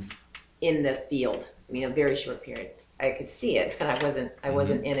in the field. I mean, a very short period. I could see it, but I wasn't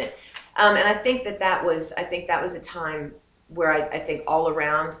in it. And I think that was a time where I think all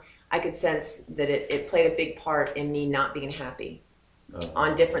around I could sense that it played a big part in me not being happy.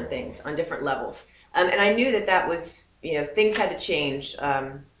 On different things, on different levels, and I knew that was, things had to change,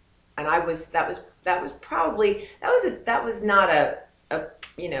 and that was not a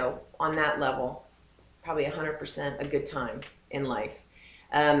on that level, probably 100% a good time in life,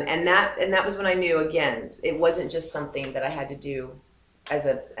 and that was when I knew again it wasn't just something that I had to do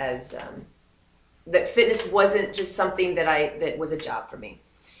that fitness wasn't just something that was a job for me,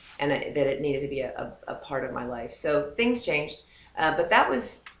 and that it needed to be a part of my life. So things changed. But that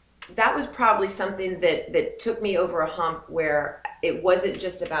was probably something that took me over a hump where it wasn't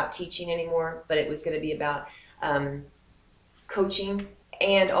just about teaching anymore, but it was going to be about coaching.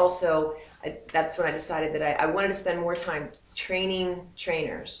 And also, that's when I decided that I wanted to spend more time training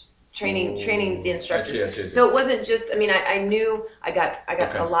trainers, training the instructors. I see. So it wasn't just, I knew I got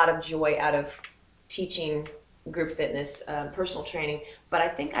a lot of joy out of teaching group fitness, personal training, but I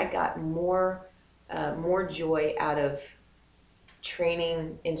think I got more joy out of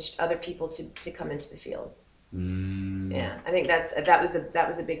training other people to come into the field. Yeah, I think that was a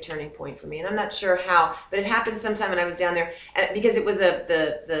big turning point for me, and I'm not sure how, but it happened sometime when I was down there, and because it was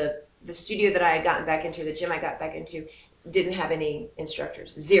the studio that I had gotten back into, the gym I got back into, didn't have any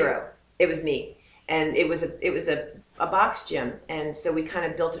instructors, zero. It was me, and it was a box gym, and so we kind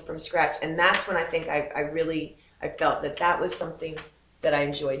of built it from scratch, and that's when I think I felt that was something that I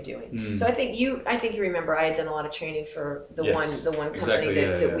enjoyed doing. So I think you remember I had done a lot of training for the one company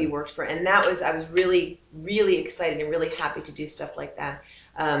that we worked for, and I was really, really excited and really happy to do stuff like that.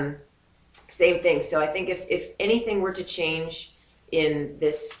 Same thing. So I think if anything were to change in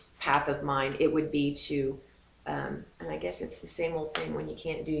this path of mine, it would be to, and I guess it's the same old thing: when you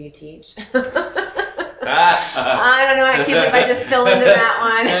can't do, you teach. I don't know. I can't believe I just fell into that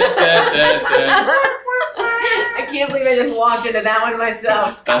one. I can't believe I just walked into that one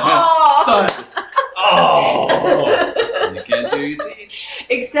myself. Oh! You can't do, you teach.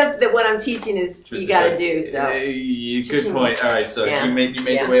 Except that what I'm teaching is you got to do. So good point. All right, so you made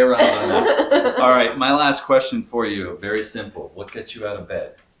the way around on that. All right, my last question for you. Very simple. What gets you out of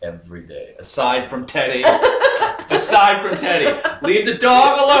bed every day aside from Teddy? Leave the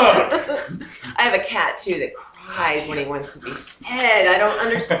dog alone. I have a cat too that cries when he wants to be fed. I don't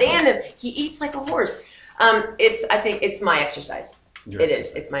understand him. He eats like a horse. I think it's my exercise.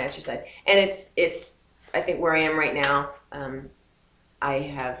 It's my exercise, and it's. I think where I am right now, I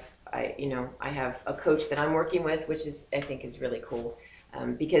have a coach that I'm working with, which I think is really cool,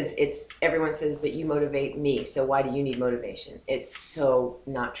 because everyone says, but you motivate me, so why do you need motivation? It's so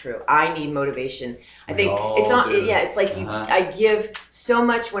not true. I need motivation. I think it's not. Yeah, it's like I give so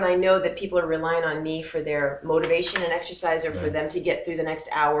much when I know that people are relying on me for their motivation and exercise, or for them to get through the next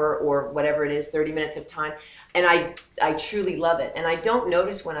hour or whatever it is, 30 minutes of time, and I truly love it. And I don't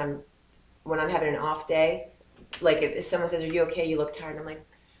notice when I'm having an off day, like if someone says, "Are you okay? You look tired." I'm like,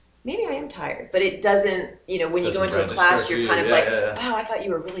 maybe I am tired, but it doesn't, when you go into a class, you're kind of wow, I thought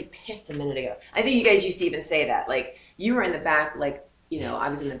you were really pissed a minute ago. I think you guys used to even say that, like, you were in the back, like, I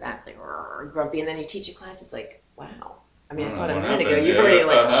was in the back, like, grumpy, and then you teach a class, it's like, wow. I thought a minute ago you were ready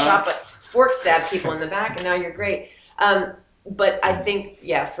to, chop a fork stab people in the back, and now you're great. But I think,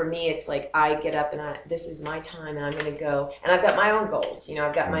 for me, it's like I get up and this is my time, and I'm going to go, and I've got my own goals.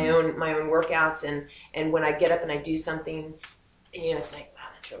 I've got my own workouts, and when I get up and I do something, it's like, wow,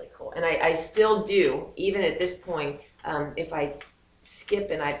 that's really cool. And I still do, even at this point, if I skip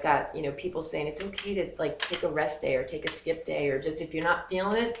and I've got, people saying it's okay to take a rest day or take a skip day, or just if you're not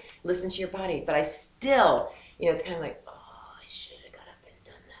feeling it, listen to your body. But I still, it's kind of like, I should have got up and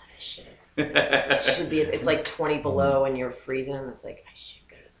done that. I should have. It should be. It's like 20 below and you're freezing, and it's like, I should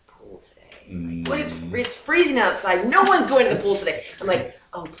go to the pool today. Like, what? It's freezing outside. No one's going to the pool today. I'm like,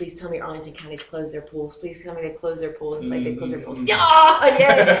 oh, please tell me Arlington County's closed their pools. Please tell me they've closed their pools. It's like they closed their pools. Yeah, I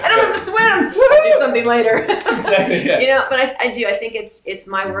don't have to swim. I'll do something later. Exactly. Yeah. You know, but I do. I think it's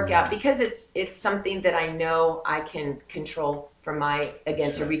my workout because it's something that I know I can control for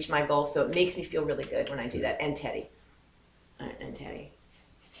to reach my goal. So it makes me feel really good when I do that. And Teddy. And Teddy.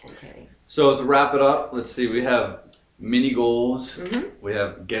 So to wrap it up, let's see. We have mini goals. We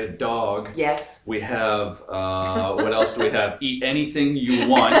have get a dog. Yes. We have what else do we have? Eat anything you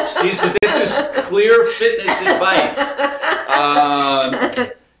want. This is clear fitness advice.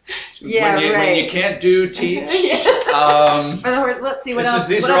 When you can't do, teach. Let's see what else.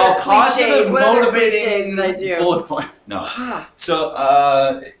 These are all positive, motivating I do. bullet points. No. So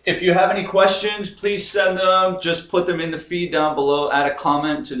if you have any questions, please send them. Just put them in the feed down below. Add a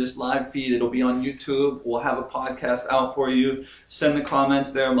comment to this live feed. It'll be on YouTube. We'll have a podcast out for you. Send the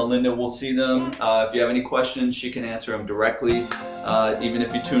comments there. Melinda will see them. If you have any questions, she can answer them directly. Even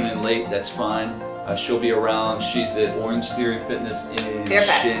if you tune in late, that's fine. She'll be around. She's at Orange Theory Fitness in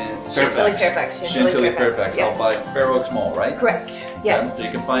Chantilly, Fairfax. Out by Fair Oaks Mall, right? Correct. Yes. So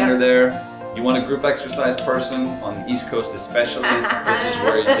you can find her there. You want a group exercise person on the East Coast especially,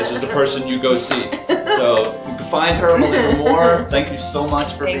 this is the person you go see. So you can find her, Melinda Moore. Thank you so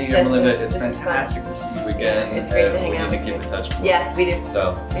much for being here, Melinda. It's fantastic to see you again. It's great to hang out with you. We need to keep in touch more. Yeah, we do.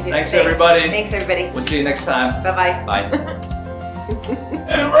 So thanks everybody. Thanks everybody. We'll see you next time. Bye-bye. Bye.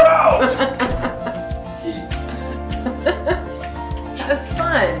 And we're out! That was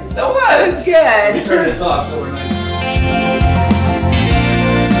fun. That was good. You turn this off so we're not